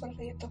ayahnya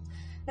seperti itu.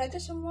 Nah itu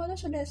semua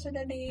tuh sudah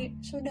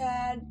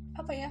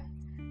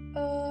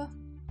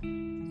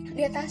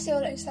diatasi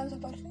oleh Islam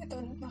seperti itu.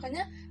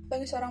 Makanya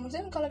bagi seorang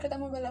muslim, kalau kita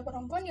membela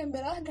perempuan, ya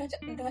bela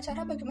dengan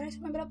cara bagaimana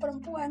sih membela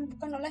perempuan,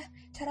 bukan oleh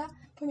cara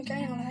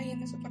pemikiran yang lain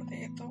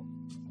seperti itu.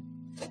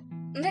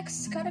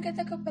 Next, sekarang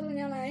kita ke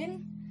pertanyaan lain.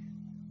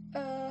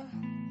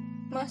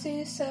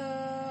 Masih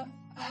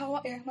sehawa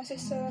ya, masih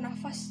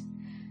senafas.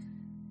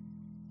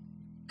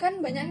 Kan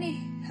banyak nih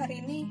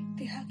hari ini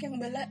pihak yang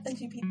bela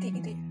LGBT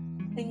gitu ya,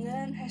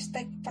 dengan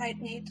hashtag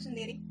pride-nya itu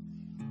sendiri.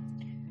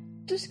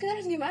 Terus kita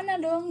harus gimana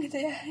dong gitu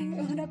ya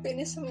menghadapi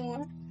ini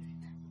semua?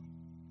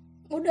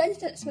 Mudah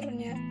aja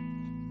sebenarnya.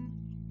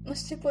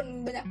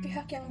 Meskipun banyak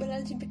pihak yang bela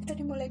LGBT,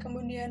 dari mulai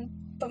kemudian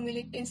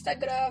pemilik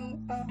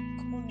Instagram,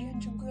 kemudian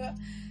juga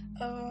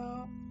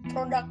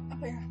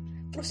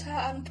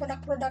perusahaan produk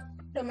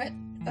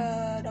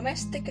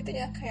domestik gitu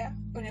ya, kayak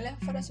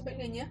Unilever dan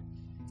sebagainya.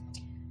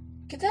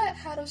 Kita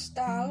harus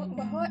tahu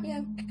bahwa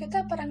yang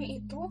kita perangi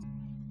itu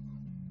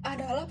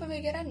adalah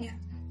pemikirannya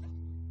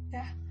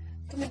ya,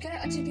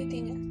 pemikiran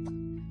LGBT-nya,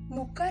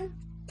 bukan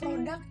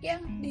produk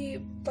yang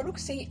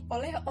diproduksi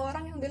oleh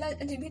orang yang bela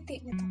LGBT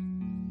gitu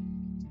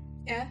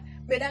ya.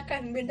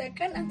 Bedakan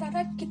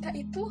antara kita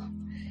itu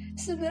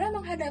sebenarnya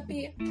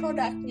menghadapi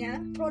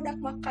produk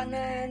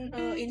makanan,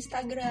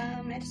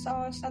 Instagram,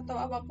 medsos atau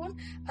apapun,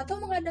 atau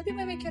menghadapi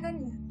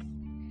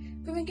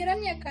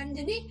pemikirannya kan.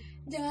 Jadi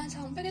jangan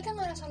sampai kita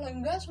ngerasa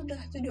lega sudah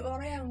jadi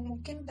orang yang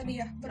mungkin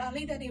tadi ya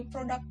beralih dari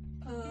produk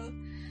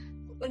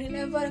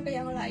Unilever ke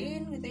yang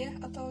lain gitu ya,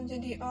 atau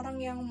jadi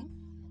orang yang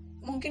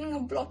mungkin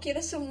ngeblokir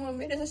semua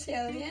media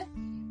sosialnya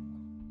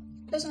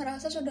terus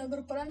ngerasa sudah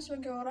berperan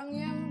sebagai orang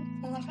yang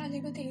mengalahkan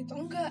LGBT. Itu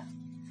enggak.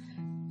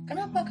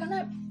 Kenapa?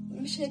 Karena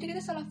bisa jadi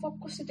kita salah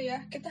fokus gitu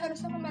ya. Kita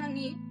harusnya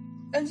memerangi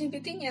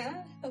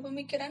LGBT-nya,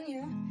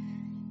 pemikirannya,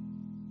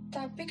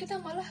 tapi kita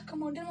malah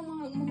kemudian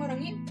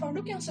memerangi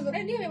produk yang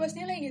sebenarnya dia bebas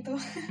nilai gitu.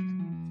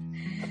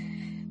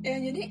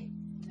 Ya, jadi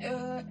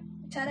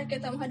cara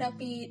kita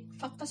menghadapi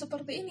fakta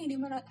seperti ini, di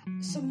mana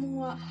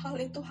semua hal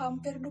itu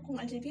hampir dukung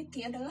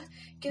LGBT, adalah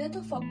kita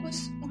tuh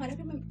fokus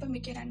menghadapi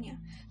pemikirannya.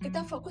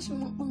 Kita fokus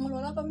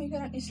mengelola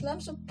pemikiran Islam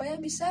supaya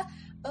bisa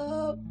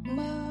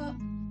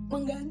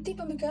mengganti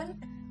pemikiran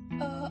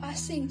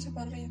asing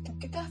seperti itu.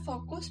 Kita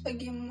fokus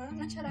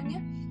bagaimana caranya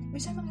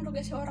bisa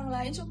mengedukasi orang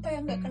lain supaya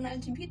nggak kena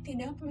LGBT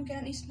dengan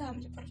pemikiran Islam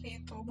seperti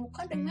itu.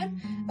 Bukan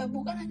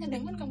hanya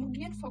dengan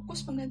kemudian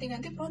fokus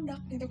mengganti-ganti produk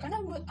gitu.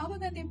 Karena buat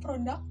apa ganti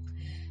produk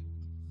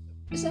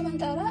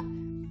sementara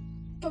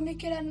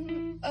pemikiran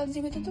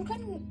LGBT itu kan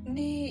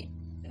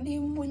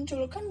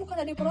dimunculkan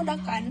bukan dari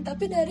produk kan,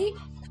 tapi dari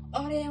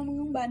orang yang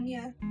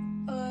mengembannya,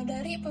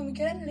 dari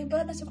pemikiran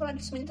liberal dan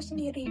sekularisme itu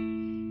sendiri.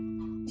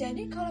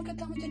 Jadi kalau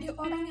kita menjadi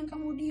orang yang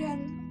kemudian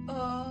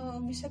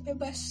bisa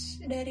bebas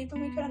dari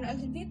pemikiran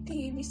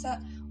LGBT, bisa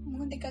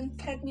menghentikan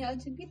threat-nya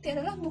LGBT,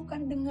 adalah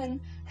bukan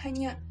dengan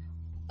hanya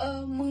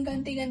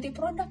mengganti-ganti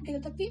produk gitu,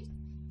 tapi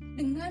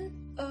dengan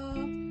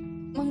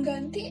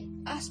mengganti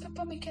aspek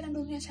pemikiran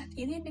dunia saat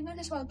ini dengan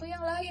sesuatu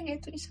yang lain,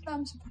 yaitu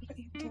Islam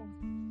seperti itu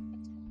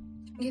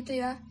gitu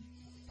ya.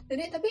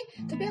 Jadi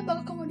tapi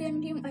apakah kemudian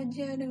diem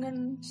aja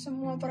dengan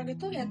semua produk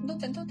itu? Ya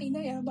tentu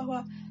tidak ya.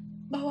 Bahwa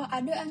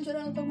ada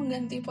anjuran untuk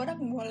mengganti produk,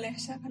 boleh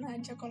silakan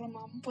aja kalau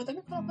mampu,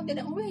 tapi kalau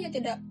tidak mampu ya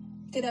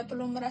tidak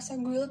perlu merasa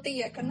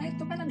guilty ya, karena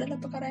itu kan adalah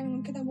perkara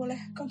yang kita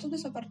boleh konsumsi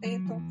seperti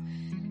itu.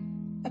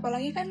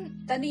 Apalagi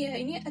kan tadi ya,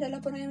 ini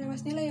adalah produk yang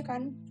bebas nilai ya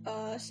kan,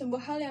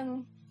 sebuah hal yang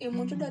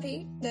muncul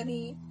dari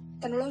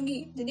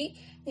teknologi, jadi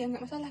ya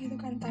nggak masalah gitu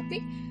kan. Tapi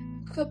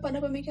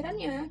kepada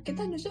pemikirannya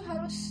kita justru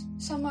harus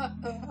sama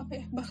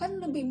bahkan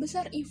lebih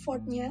besar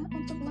effortnya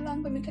untuk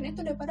melawan pemikiran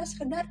itu daripada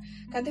sekedar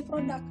ganti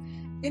produk.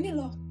 Gini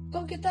loh,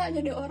 kok kita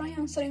jadi orang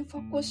yang sering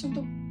fokus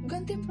untuk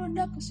ganti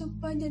produk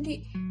supaya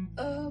jadi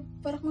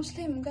produk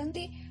muslim,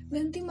 ganti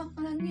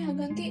makanannya,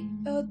 ganti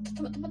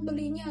tempat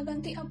belinya,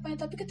 ganti apa ya,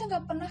 tapi kita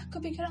nggak pernah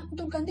kepikiran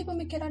untuk ganti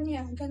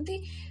pemikirannya,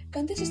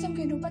 ganti sistem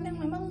kehidupan yang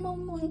memang mau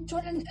muncul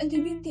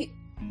LGBT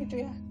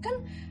gitu ya.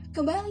 Kan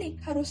kebalik,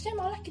 harusnya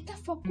malah kita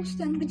fokus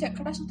dan kerja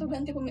keras untuk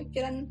ganti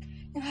pemikiran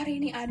yang hari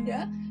ini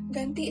ada,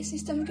 ganti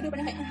sistem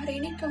kehidupan yang hari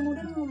ini,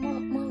 kemudian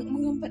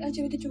mengemban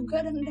LGBT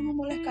juga dan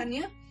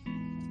membolehkannya,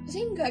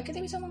 sehingga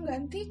kita bisa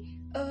mengganti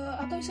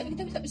atau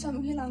kita bisa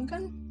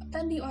menghilangkan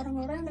tadi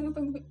orang-orang dengan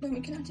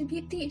pemikiran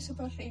LGBT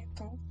seperti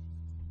itu.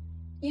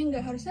 Ya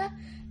enggak, harusnya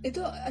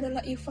itu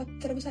adalah effort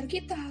terbesar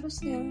kita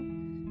harusnya,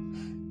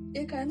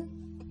 ya kan?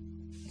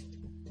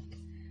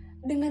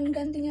 Dengan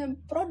gantinya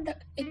produk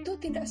itu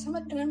tidak sama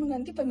dengan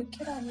mengganti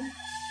pemikiran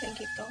kayak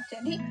gitu.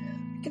 Jadi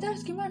kita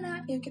harus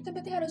gimana? Ya kita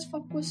berarti harus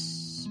fokus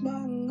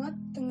banget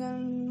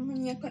dengan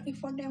menyiapkan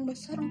effort yang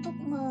besar untuk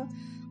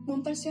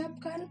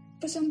mempersiapkan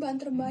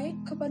persembahan terbaik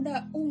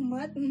kepada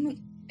umat,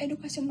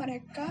 edukasi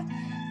mereka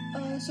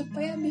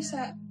supaya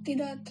bisa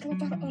tidak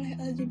terpapar oleh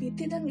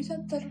LGBT dan bisa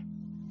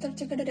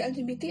tercegah dari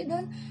LGBT,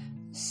 dan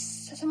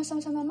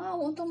sama-sama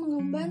mau untuk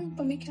mengemban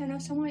pemikiran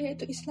yang sama,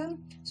 yaitu Islam,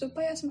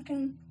 supaya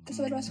semakin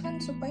tersebarluaskan,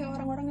 supaya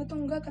orang-orang itu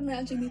enggak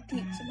kena LGBT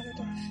seperti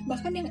itu.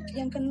 Bahkan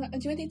yang kena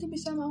LGBT itu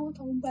bisa mau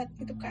taubat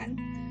gitu kan.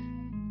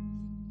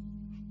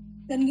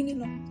 Dan gini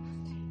loh,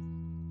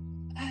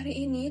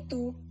 hari ini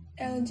tuh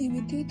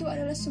LGBT itu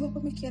adalah sebuah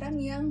pemikiran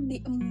yang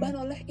diemban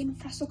oleh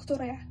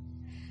infrastruktur ya.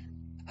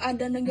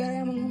 Ada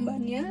negara yang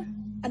mengembannya,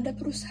 ada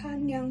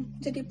perusahaan yang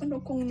jadi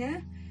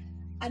pendukungnya,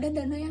 ada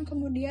dana yang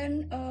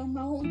kemudian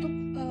mau untuk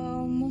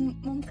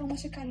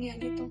mempromosikannya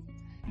gitu.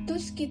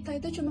 Terus kita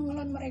itu cuma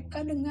ngelawan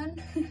mereka dengan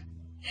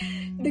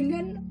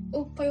dengan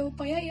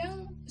upaya-upaya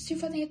yang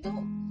sifatnya itu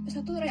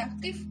satu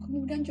reaktif,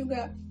 kemudian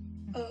juga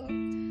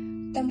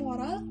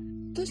temporal,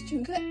 terus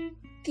juga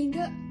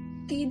tidak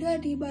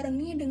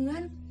dibarengi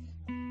dengan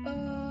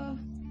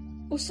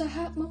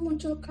usaha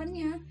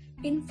memunculkannya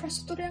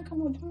infrastruktur yang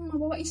kemudian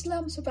membawa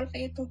Islam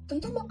seperti itu.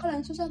 Tentu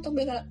bakalan susah untuk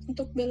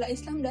bela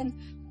Islam dan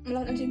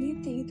melawan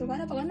LGBT gitu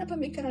kan. Karena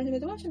pemikiran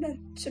LGBT itu kan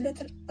sudah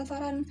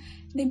tertataran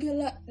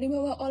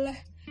dibawa oleh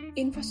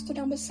infrastruktur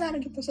yang besar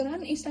gitu.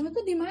 Sedangkan Islam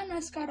itu di mana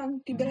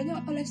sekarang?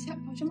 Dibelanya oleh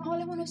siapa? Cuma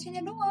oleh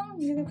manusianya doang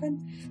gitu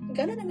kan.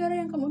 Gak ada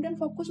negara yang kemudian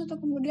fokus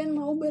untuk kemudian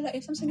mau bela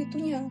Islam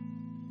segitunya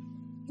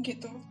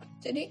gitu.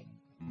 Jadi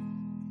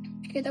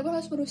kita pun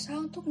harus berusaha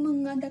untuk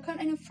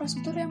mengadakan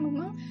infrastruktur yang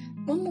memang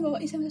mau membawa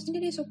Islam itu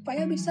sendiri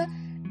supaya bisa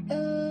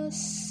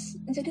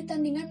jadi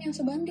tandingan yang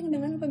sebanding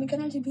dengan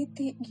pemikiran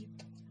LGBT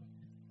gitu.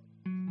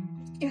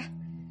 Ya,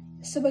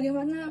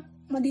 sebagaimana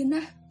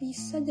Madinah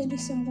bisa jadi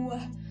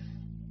sebuah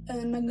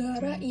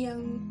negara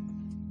yang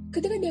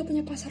ketika dia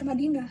punya pasar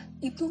Madinah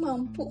itu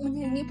mampu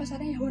menyaingi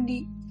pasarnya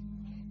Yahudi.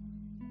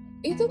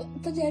 Itu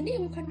terjadi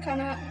bukan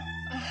karena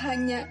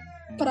hanya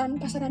peran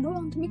pasarnya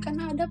doang, tapi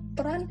karena ada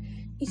peran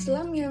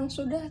Islam yang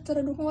sudah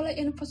terdukung oleh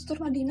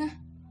infrastruktur Madinah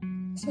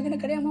sebagai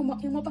negara yang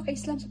mau pakai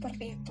Islam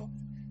seperti itu.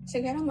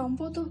 Sekarang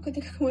mampu tuh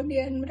ketika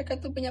kemudian mereka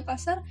tuh punya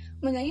pasar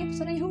menyaingi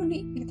pasarnya Yahudi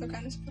gitu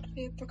kan,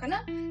 seperti itu.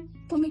 Karena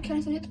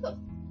pemikiran sendiri tuh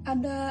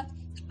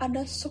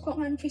ada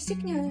sokongan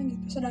fisiknya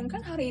gitu.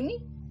 Sedangkan hari ini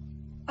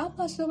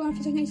apa sokongan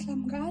fisiknya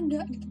Islam? Gak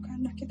ada gitu kan.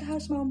 Nah, kita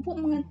harus mampu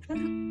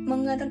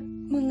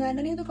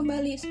mengadani itu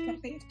kembali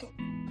seperti itu.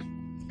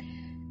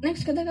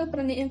 Next, kita ke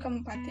pertanyaan yang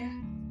keempat ya.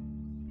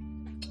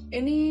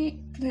 Ini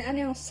pertanyaan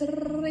yang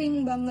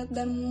sering banget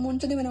dan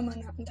muncul di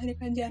mana-mana, entah di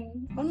kajian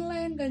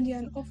online,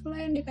 kajian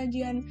offline, di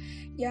kajian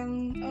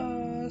yang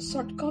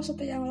short course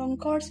atau yang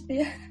long course gitu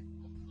ya.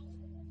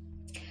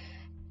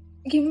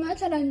 Gimana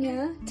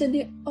caranya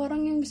jadi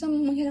orang yang bisa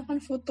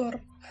menghilangkan futur?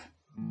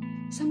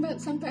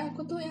 Sampai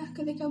aku tuh ya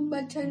ketika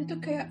baca itu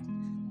kayak,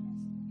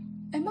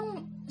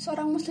 emang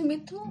seorang muslim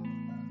itu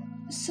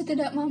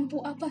setidak mampu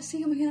apa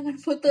sih menghilangkan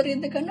futur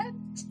itu? Karena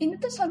ini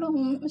tuh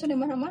selalu muncul di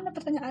mana-mana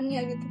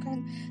pertanyaannya gitu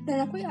kan.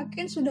 Dan aku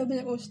yakin sudah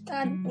banyak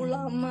ustadz,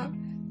 ulama,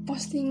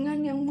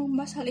 postingan yang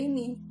membahas hal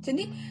ini.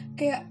 Jadi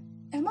kayak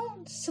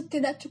emang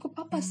setidak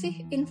cukup apa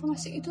sih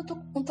informasi itu tuh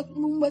untuk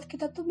membuat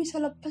kita tuh bisa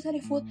lepas dari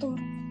futur?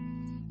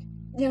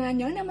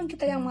 Jangan-jangan emang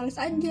kita yang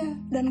malas aja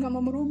dan gak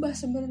mau berubah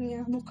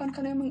sebenarnya. Bukan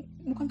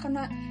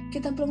karena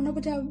kita belum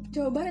dapat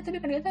jawabannya,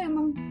 tapi karena kita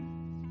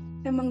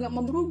emang gak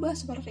mau berubah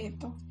seperti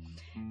itu.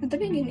 Nah,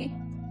 tapi gini,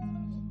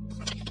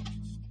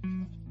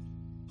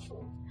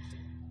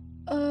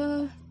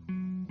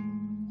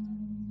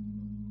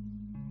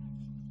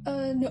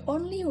 the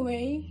only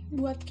way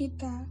buat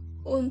kita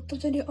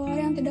untuk jadi orang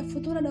yang tidak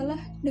futur adalah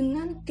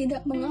dengan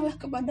tidak mengalah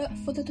kepada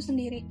futur itu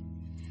sendiri.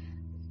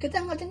 Kita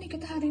ngeliatin nih,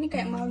 kita hari ini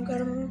kayak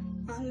mager,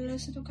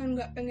 males itu kan,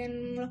 nggak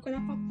pengen ngelakuin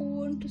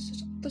apapun,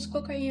 terus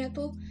kok kayaknya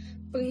tuh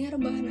pengennya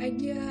rebahan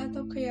aja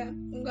atau kayak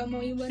nggak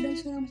mau ibadah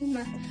segala macam.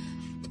 Nah,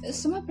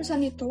 semua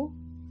pesan itu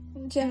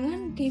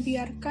jangan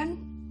dibiarkan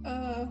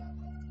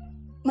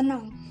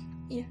menang,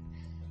 ya.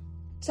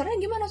 Caranya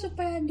gimana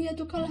supaya dia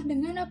tuh kalah?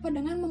 Dengan apa?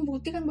 Dengan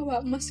membuktikan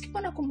bahwa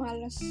meskipun aku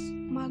malas,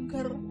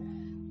 mager,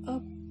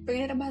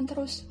 pengen rebahan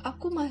terus,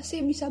 aku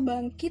masih bisa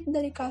bangkit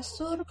dari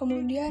kasur,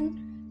 kemudian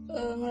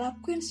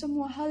ngelakuin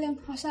semua hal yang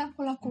harusnya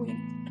aku lakuin.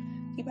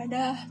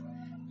 Ibadah,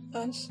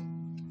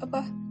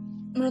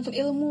 menuntut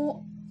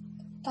ilmu,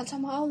 taat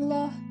sama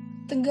Allah,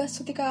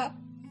 tegas ketika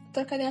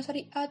terkait dengan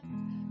syariat,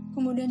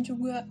 kemudian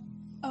juga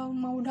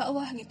mau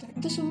dakwah gitu.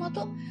 Itu semua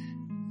tuh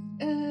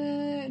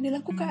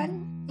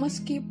dilakukan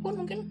meskipun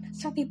mungkin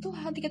saat itu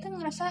hati kita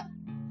ngerasa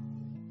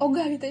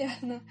ogah gitu ya.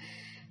 Nah,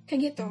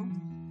 kayak gitu.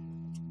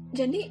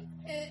 Jadi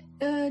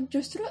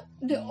justru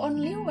the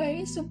only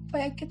way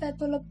supaya kita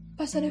itu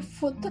lepas dari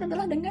futur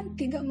adalah dengan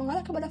tidak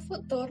mengalah kepada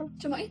futur.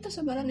 Cuma itu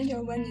sebenarnya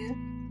jawabannya.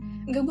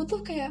 Gak butuh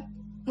kayak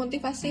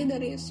motivasi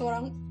dari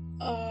seorang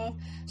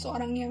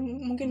yang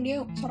mungkin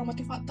dia seorang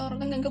motivator,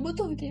 kan gak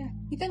butuh gitu ya.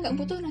 Kita gak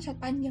butuh nasihat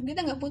panjang,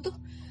 kita gak butuh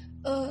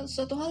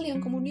suatu hal yang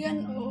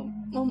kemudian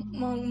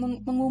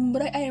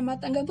mengumbrai air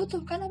mata, gak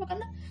butuh. Karena apa?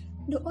 Karena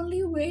the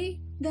only way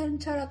dan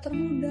cara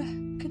termudah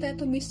kita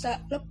itu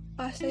bisa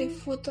lepas dari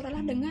futur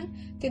adalah dengan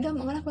tidak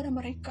mengalah kepada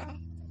mereka,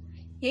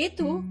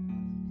 yaitu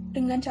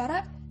dengan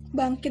cara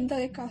bangkit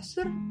dari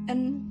kasur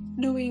and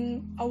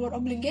doing our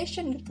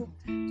obligation gitu,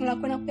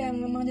 ngelakuin apa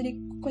yang memang jadi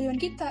kewajiban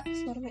kita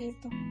seperti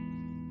itu.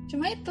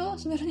 Cuma itu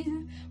sebenarnya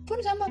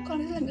pun sama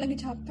kalau kita lagi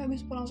capek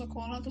habis pulang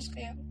sekolah terus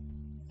kayak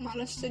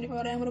malas jadi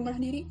orang yang berbenah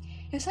diri,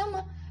 ya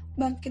sama,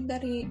 bangkit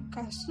dari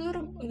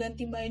kasur,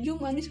 ganti baju,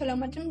 mandi segala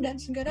macam, dan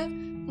segera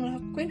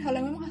ngelakuin hal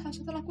yang memang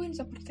harus kita lakuin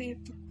seperti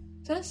itu.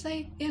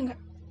 Selesai, ya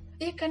enggak?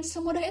 Ya kan,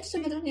 semudah itu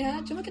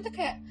sebenarnya. Cuma kita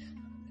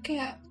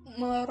kayak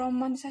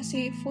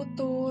meromantisasi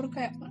futur,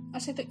 kayak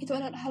itu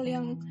adalah hal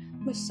yang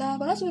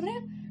besar. Padahal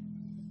sebenarnya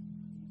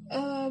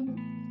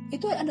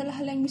itu adalah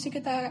hal yang bisa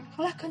kita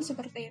kalahkan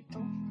seperti itu,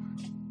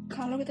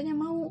 kalau kitanya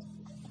mau.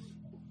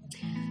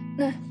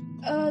 Nah,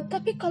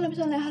 tapi kalau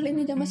misalnya hal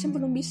ini masih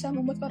belum bisa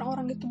membuat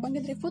orang-orang itu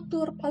bangkit dari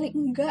futur, paling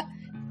enggak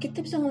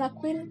kita bisa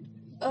ngelakuin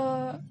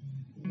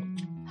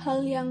hal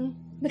yang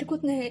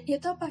berikutnya,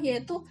 yaitu apa?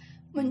 Yaitu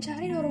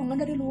mencari dorongan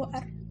dari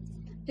luar.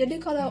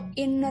 Jadi kalau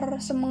inner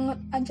semangat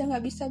aja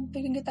nggak bisa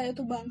bikin kita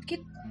itu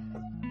bangkit,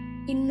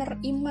 inner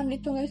iman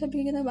itu nggak bisa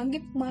bikin kita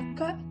bangkit,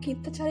 maka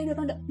kita cari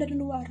dorongan dari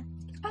luar.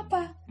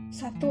 Apa?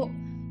 Satu,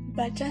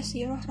 baca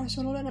sirah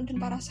Rasulullah dan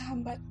para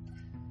sahabat.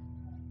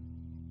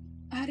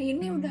 Hari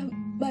ini udah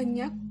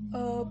banyak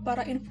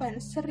para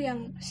influencer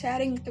yang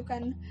sharing gitu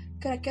kan,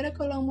 kira-kira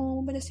kalau mau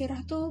baca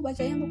sirah tuh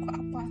bacanya buku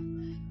apa,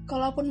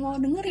 kalaupun mau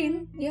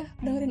dengerin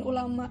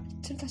ulama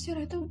cerita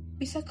sirah itu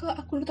bisa ke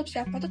akun YouTube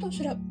siapa itu tuh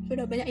sudah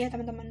banyak ya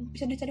teman-teman,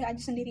 bisa dicari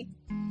aja sendiri.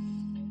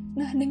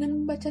 Nah,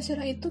 dengan baca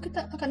sirah itu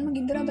kita akan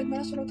mengindra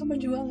bagaimana Rasulullah itu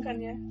berjuang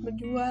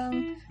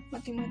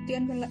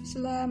mati-matian bela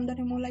Islam,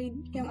 dari mulai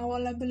yang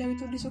awalnya beliau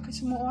itu disukai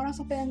semua orang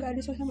sampai yang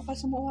nggak disukai sama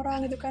semua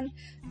orang gitu kan.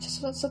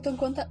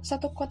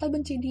 Satu kota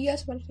benci dia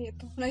seperti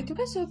itu. Nah, itu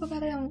kan sebuah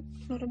perkara yang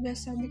luar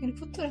biasa, bikin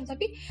futur.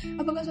 Tapi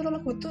apakah Rasulullah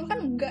futur? Kan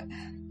enggak,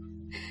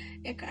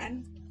 ya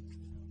kan.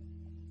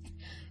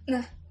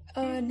 Nah,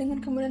 dengan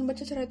kemudian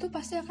baca sirah itu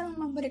pasti akan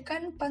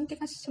memberikan panti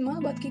kasih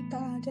semangat buat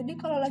kita. Jadi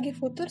kalau lagi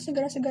futur,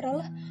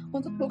 segeralah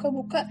untuk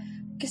buka-buka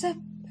kisah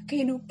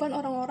kehidupan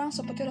orang-orang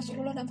seperti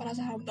Rasulullah dan para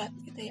sahabat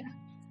gitu ya.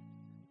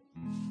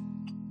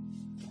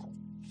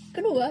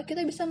 Kedua,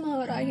 kita bisa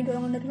meraih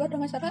dorongan dari luar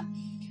dengan cara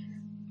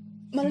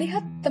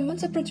melihat teman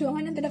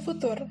seperjuangan yang tidak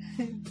futur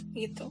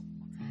gitu.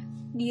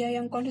 Dia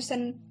yang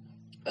konsisten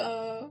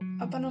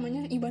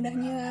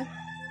ibadahnya,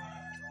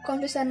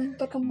 konsisten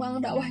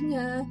perkembangan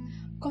dakwahnya,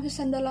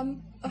 konsisten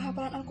dalam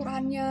hafalan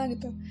Al-Qur'annya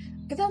gitu.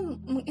 Kita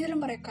mengindra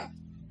mereka.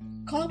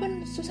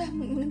 Kalaupun susah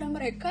mengindra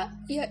mereka,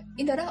 ya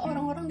indralah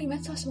orang-orang di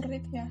medsos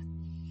seperti itu ya.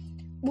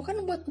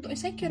 Bukan untuk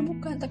insecure,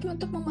 bukan, tapi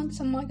untuk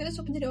membantu semangat kita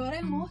supaya jadi orang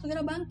yang mau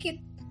segera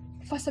bangkit.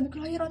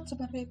 Fastabiqul khairat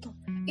seperti itu.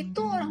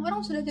 Itu orang-orang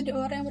sudah jadi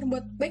orang yang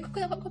berbuat baik,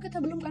 kok kita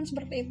belum kan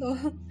seperti itu.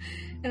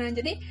 Nah,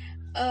 jadi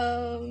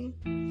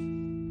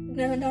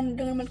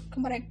dengan ke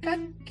mereka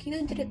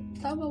kita jadi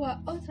tahu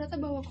bahwa ternyata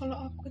kalau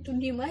aku itu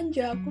diem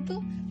aja, aku tuh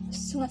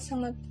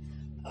sangat-sangat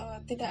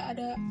tidak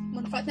ada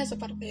manfaatnya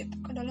seperti itu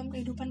ke dalam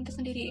kehidupan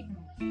kita sendiri.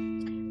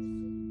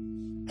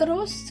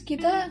 Terus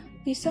kita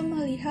bisa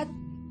melihat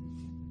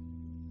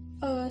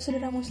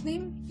saudara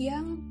muslim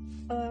yang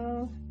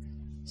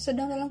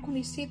sedang dalam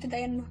kondisi tidak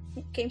enak,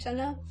 kayak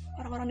misalnya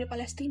orang-orang di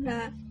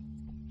Palestina,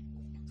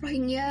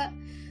 Rohingya,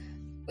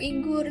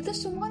 Uighur, itu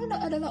semua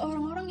adalah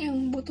orang-orang yang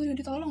butuh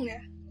ditolong ya.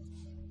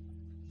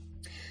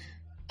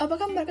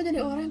 Apakah mereka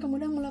jadi orang yang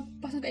kemudian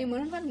melepaskan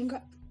keimanan? Kan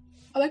enggak.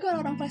 Apalagi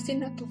orang-orang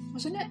Palestina tuh,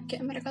 maksudnya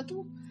kayak mereka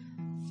tuh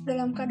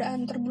dalam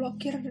keadaan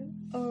terblokir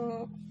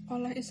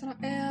oleh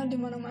Israel di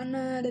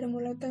mana-mana, dari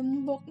mulai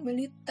tembok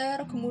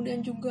militer, kemudian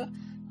juga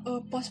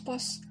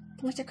pos-pos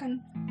pengecekan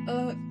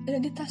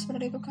identitas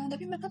seperti itu kan.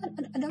 Tapi mereka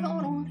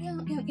adalah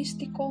orang-orang yang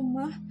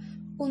istiqomah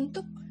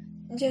untuk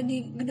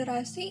jadi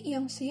generasi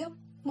yang siap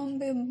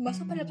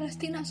membebaskan pada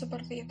Palestina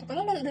seperti itu.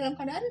 Padahal dalam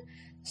keadaan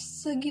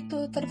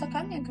segitu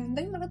tertekannya kan,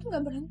 tapi mereka tuh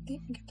nggak berhenti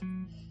gitu.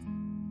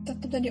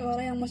 Tetap jadi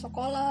orang yang mau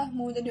sekolah,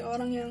 mau jadi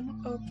orang yang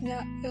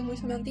punya ilmu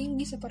Islam yang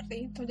tinggi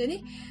seperti itu.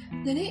 Jadi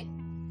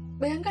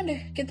bayangkan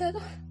deh, kita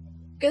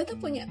tuh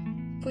punya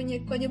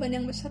kewajiban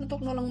yang besar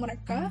untuk nolong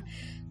mereka.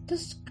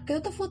 Terus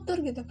kita tuh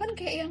futur gitu kan,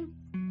 kayak yang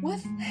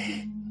what?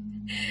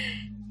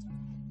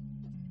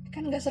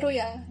 Kan nggak seru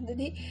ya.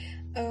 Jadi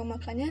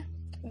makanya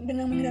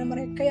dengan menghindar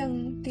mereka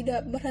yang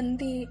tidak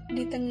berhenti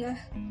di tengah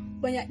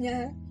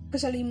banyaknya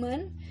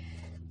kezaliman,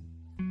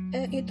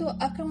 itu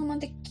akan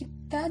memantik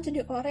kita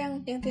jadi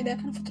orang yang tidak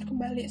akan futur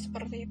kembali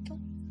seperti itu.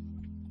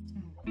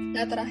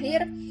 Nah,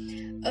 terakhir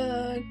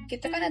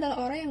kita kan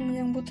adalah orang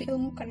yang butuh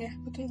ilmu kan ya,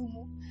 butuh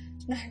ilmu.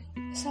 Nah,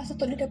 salah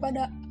satu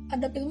daripada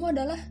adab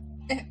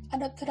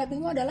terhadap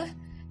ilmu adalah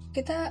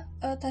kita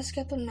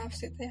tazkiyatun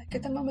nafs gitu ya.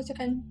 Kita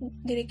membersihkan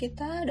diri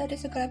kita dari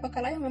segala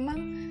perkara yang memang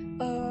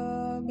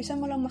bisa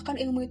melemahkan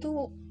ilmu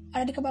itu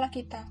ada di kepala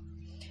kita,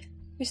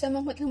 bisa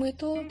membuat ilmu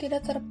itu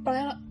tidak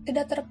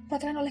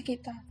terpelajari oleh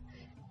kita,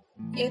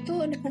 yaitu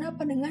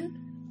dengan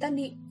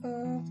tadi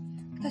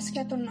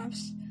tazkiyatun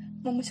nafs,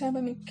 membersihkan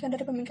pemikiran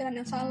dari pemikiran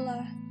yang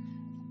salah,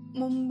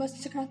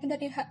 membersihkan hati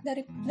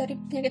dari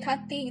penyakit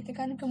hati gitu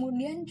kan.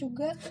 Kemudian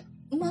juga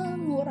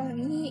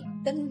mengurangi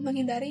dan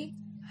menghindari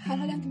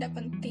hal-hal yang tidak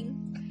penting,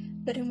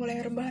 dari mulai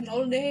rebahan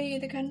all day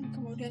gitu kan,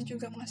 kemudian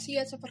juga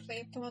maksiat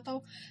seperti itu,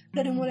 atau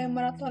dari mulai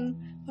maraton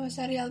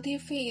serial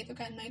TV gitu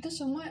kan. Nah, itu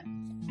semua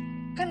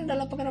kan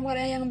dalam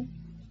perkara-perkara yang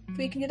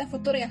bikin kita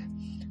futur ya.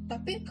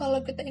 Tapi kalau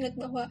kita ingat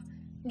bahwa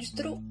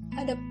justru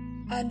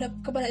adab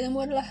kepada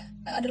ilmu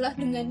adalah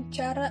dengan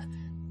cara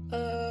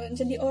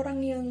jadi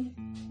orang yang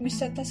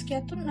bisa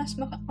tazkiyatun nafs,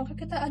 maka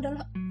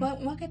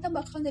kita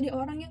bakal jadi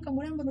orang yang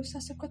kemudian berusaha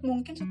sekuat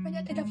mungkin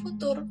supaya tidak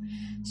futur,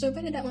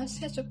 supaya tidak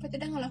maksiat, supaya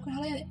tidak melakukan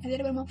hal yang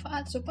tidak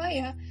bermanfaat,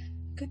 supaya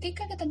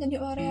ketika kita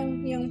jadi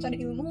orang yang mencari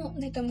ilmu,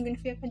 itu mungkin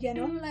via kajian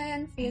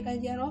online, via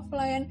kajian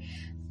offline,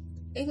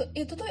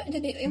 itu tuh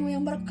jadi ilmu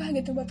yang berkah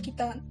gitu buat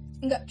kita.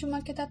 Nggak cuma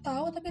kita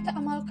tahu, tapi kita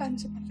amalkan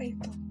seperti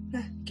itu.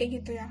 Nah,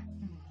 kayak gitu ya.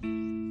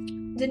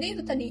 Jadi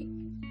itu tadi.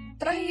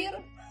 Terakhir,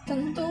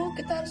 tentu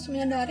kita harus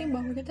menyadari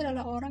bahwa kita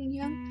adalah orang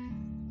yang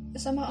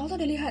sama Allah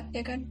tuh dilihat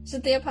ya kan.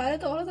 Setiap hari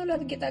tuh Allah tuh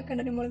lihat kita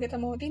kan, dari mulai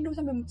kita mau tidur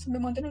sampai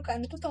mau tidur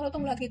kan, itu tuh Allah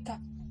tuh melihat kita.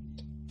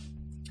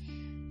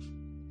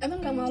 Emang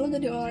gak malu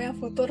jadi orang yang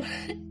futur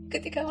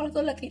ketika Allah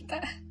tuh lihat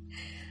kita?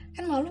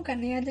 Kan malu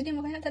kan ya. Jadi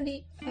makanya tadi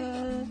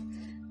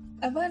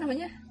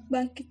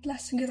bangkitlah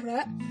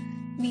segera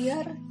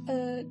biar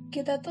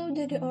kita tuh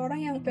jadi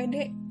orang yang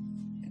pede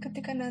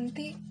ketika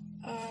nanti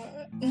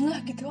ngeh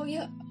gitu, oh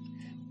ya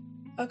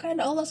kan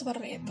ada Allah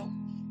seperti itu.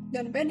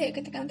 dan pede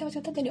ketika nanti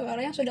kita jadi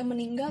orang yang sudah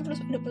meninggal terus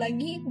hidup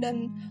lagi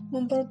dan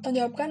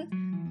mempertanggungjawabkan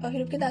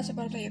hidup kita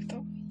seperti itu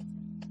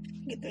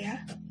gitu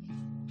ya.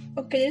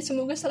 Oke, jadi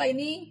semoga setelah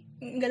ini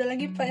nggak ada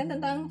lagi pertanyaan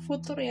tentang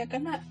futur ya,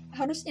 karena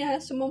harusnya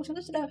semua muslim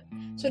itu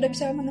sudah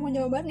bisa menemukan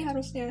jawabannya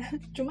harusnya.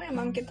 Cuma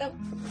emang kita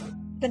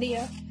tadi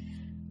ya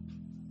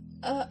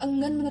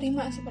enggan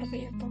menerima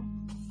seperti itu.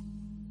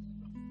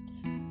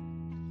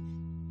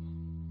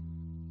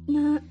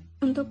 Nah,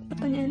 untuk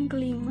pertanyaan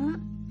kelima,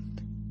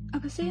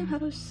 apa sih yang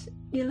harus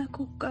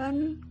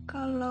dilakukan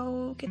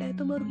kalau kita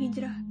itu baru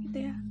hijrah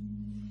gitu ya?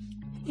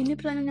 Ini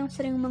pertanyaan yang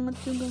sering banget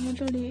juga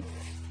muncul di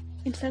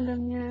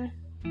Instagramnya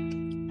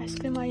Ice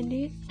Cream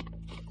ID.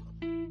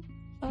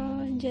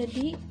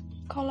 Jadi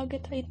kalau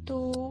kita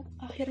itu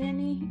akhirnya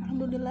nih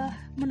alhamdulillah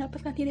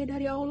mendapatkan hidayah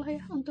dari Allah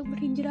ya untuk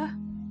berhijrah,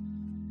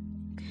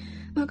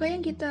 maka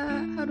yang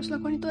kita harus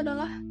lakukan itu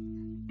adalah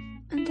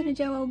mencari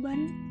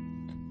jawaban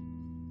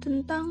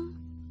tentang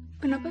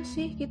kenapa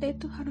sih kita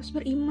itu harus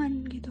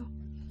beriman gitu.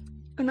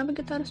 Kenapa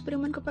kita harus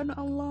beriman kepada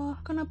Allah?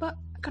 Kenapa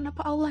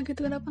Allah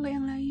gitu? Kenapa nggak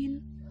yang lain?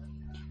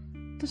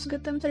 Terus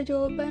kita mencari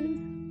jawaban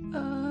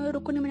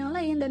rukun iman yang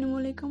lain, dan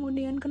mulai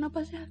kemudian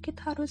kenapa sih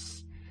kita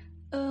harus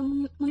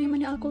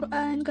mengimani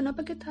Al-Quran?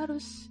 Kenapa kita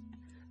harus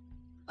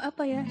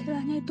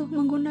istilahnya itu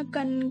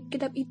menggunakan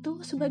kitab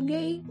itu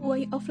sebagai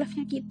way of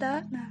life-nya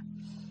kita? Nah,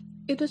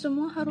 itu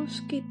semua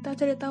harus kita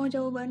cari tahu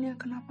jawabannya,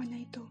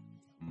 kenapanya itu.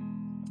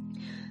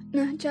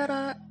 Nah,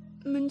 cara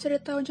mencari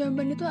tahu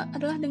jawaban itu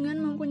adalah dengan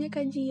mempunyai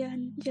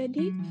kajian.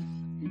 Jadi,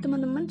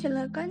 teman-teman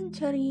silakan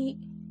cari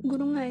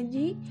guru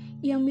ngaji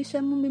yang bisa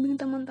membimbing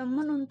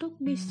teman-teman untuk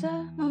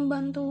bisa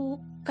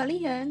membantu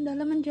kalian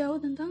dalam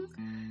menjawab tentang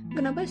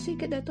kenapa sih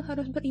kita itu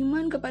harus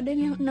beriman kepada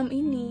yang 6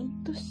 ini.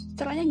 Terus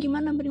caranya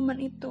gimana beriman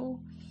itu?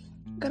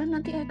 Karena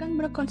nanti akan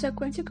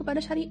berkonsekuensi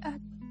kepada syariat.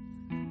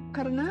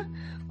 Karena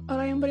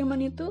orang yang beriman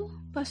itu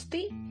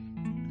pasti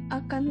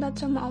akan taat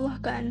sama Allah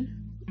kan,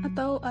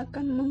 atau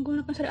akan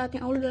menggunakan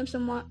syariatnya Allah dalam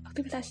semua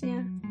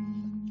aktivitasnya.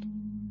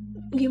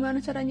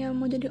 Gimana caranya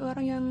mau jadi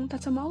orang yang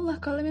taat sama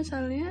Allah kalau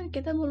misalnya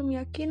kita belum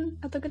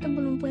yakin atau kita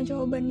belum punya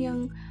jawaban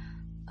yang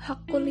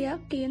hakul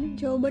yakin,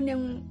 jawaban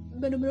yang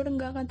benar-benar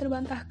nggak akan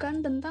terbantahkan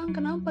tentang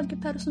kenapa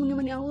kita harus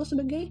mengimani Allah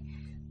sebagai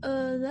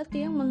zat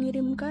yang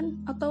mengirimkan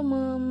atau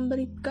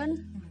memberikan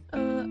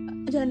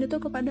ajaran itu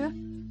kepada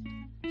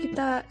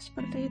kita,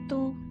 seperti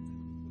itu.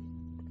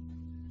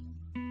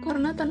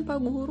 Karena tanpa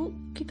guru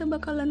kita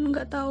bakalan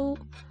nggak tahu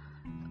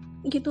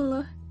gitu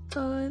loh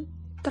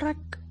track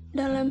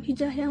dalam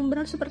hijrah yang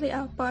benar seperti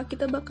apa.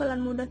 Kita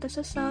bakalan mudah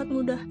tersesat,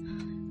 mudah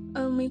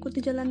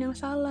mengikuti jalan yang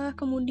salah,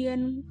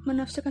 kemudian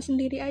menafsirkan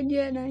sendiri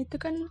aja. Nah, itu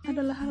kan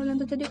adalah hal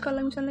yang terjadi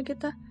kalau misalnya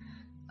kita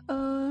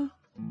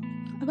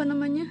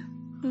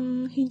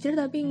hijrah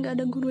tapi nggak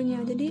ada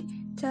gurunya. Jadi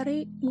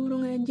cari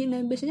guru ngaji.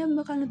 Nah, biasanya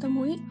bakalan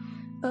ditemui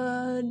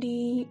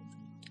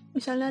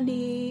misalnya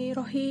di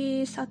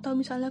Rohis, atau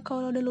misalnya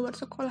kalau di luar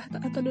sekolah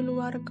atau di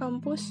luar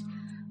kampus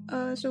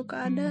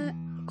suka ada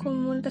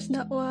komunitas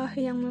dakwah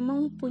yang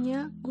memang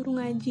punya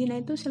guru ngaji. Nah,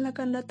 itu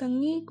silakan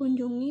datangi,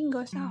 kunjungi,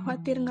 nggak usah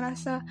khawatir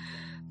ngerasa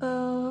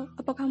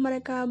apakah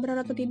mereka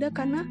benar atau tidak,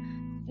 karena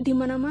di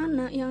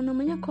mana-mana yang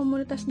namanya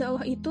komunitas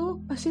dakwah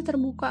itu pasti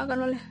terbuka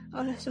akan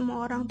oleh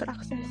semua orang,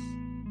 terakses.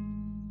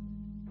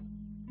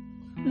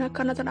 Nah,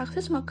 karena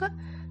terakses maka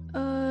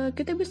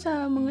kita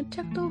bisa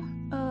mengecek tuh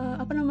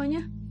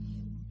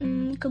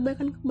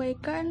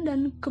kebaikan-kebaikan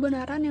dan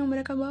kebenaran yang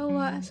mereka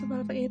bawa,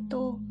 seperti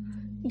itu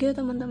gitu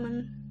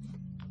teman-teman.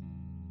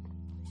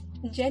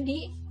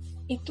 Jadi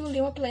itu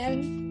 5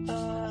 pertanyaan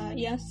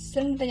yang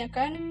sering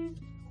ditanyakan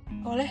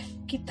oleh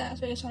kita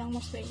sebagai seorang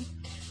muslim.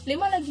 5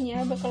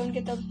 laginya bakalan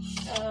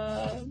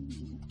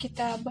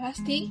kita bahas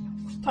di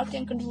part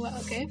yang kedua,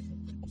 oke?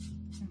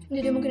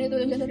 Jadi mungkin itu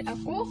aja dari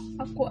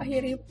aku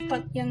akhiri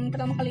part yang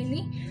pertama kali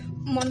ini.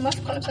 Mohon maaf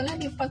kalau misalnya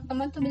di part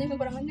pertama itu banyak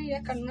kekurangannya ya,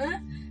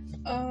 karena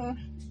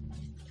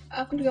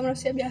aku juga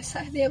manusia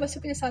biasa, dia pasti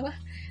punya salah,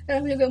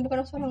 dan aku juga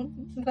bukan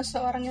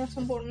seorang yang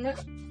sempurna.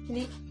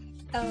 Jadi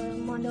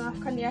mohon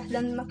dimaafkan ya,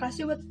 dan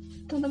makasih buat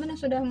teman-teman yang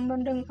sudah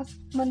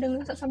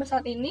mendengar sampai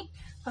saat ini.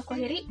 Aku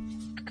akhiri,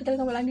 kita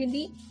ketemu lagi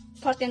di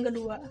part yang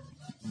kedua.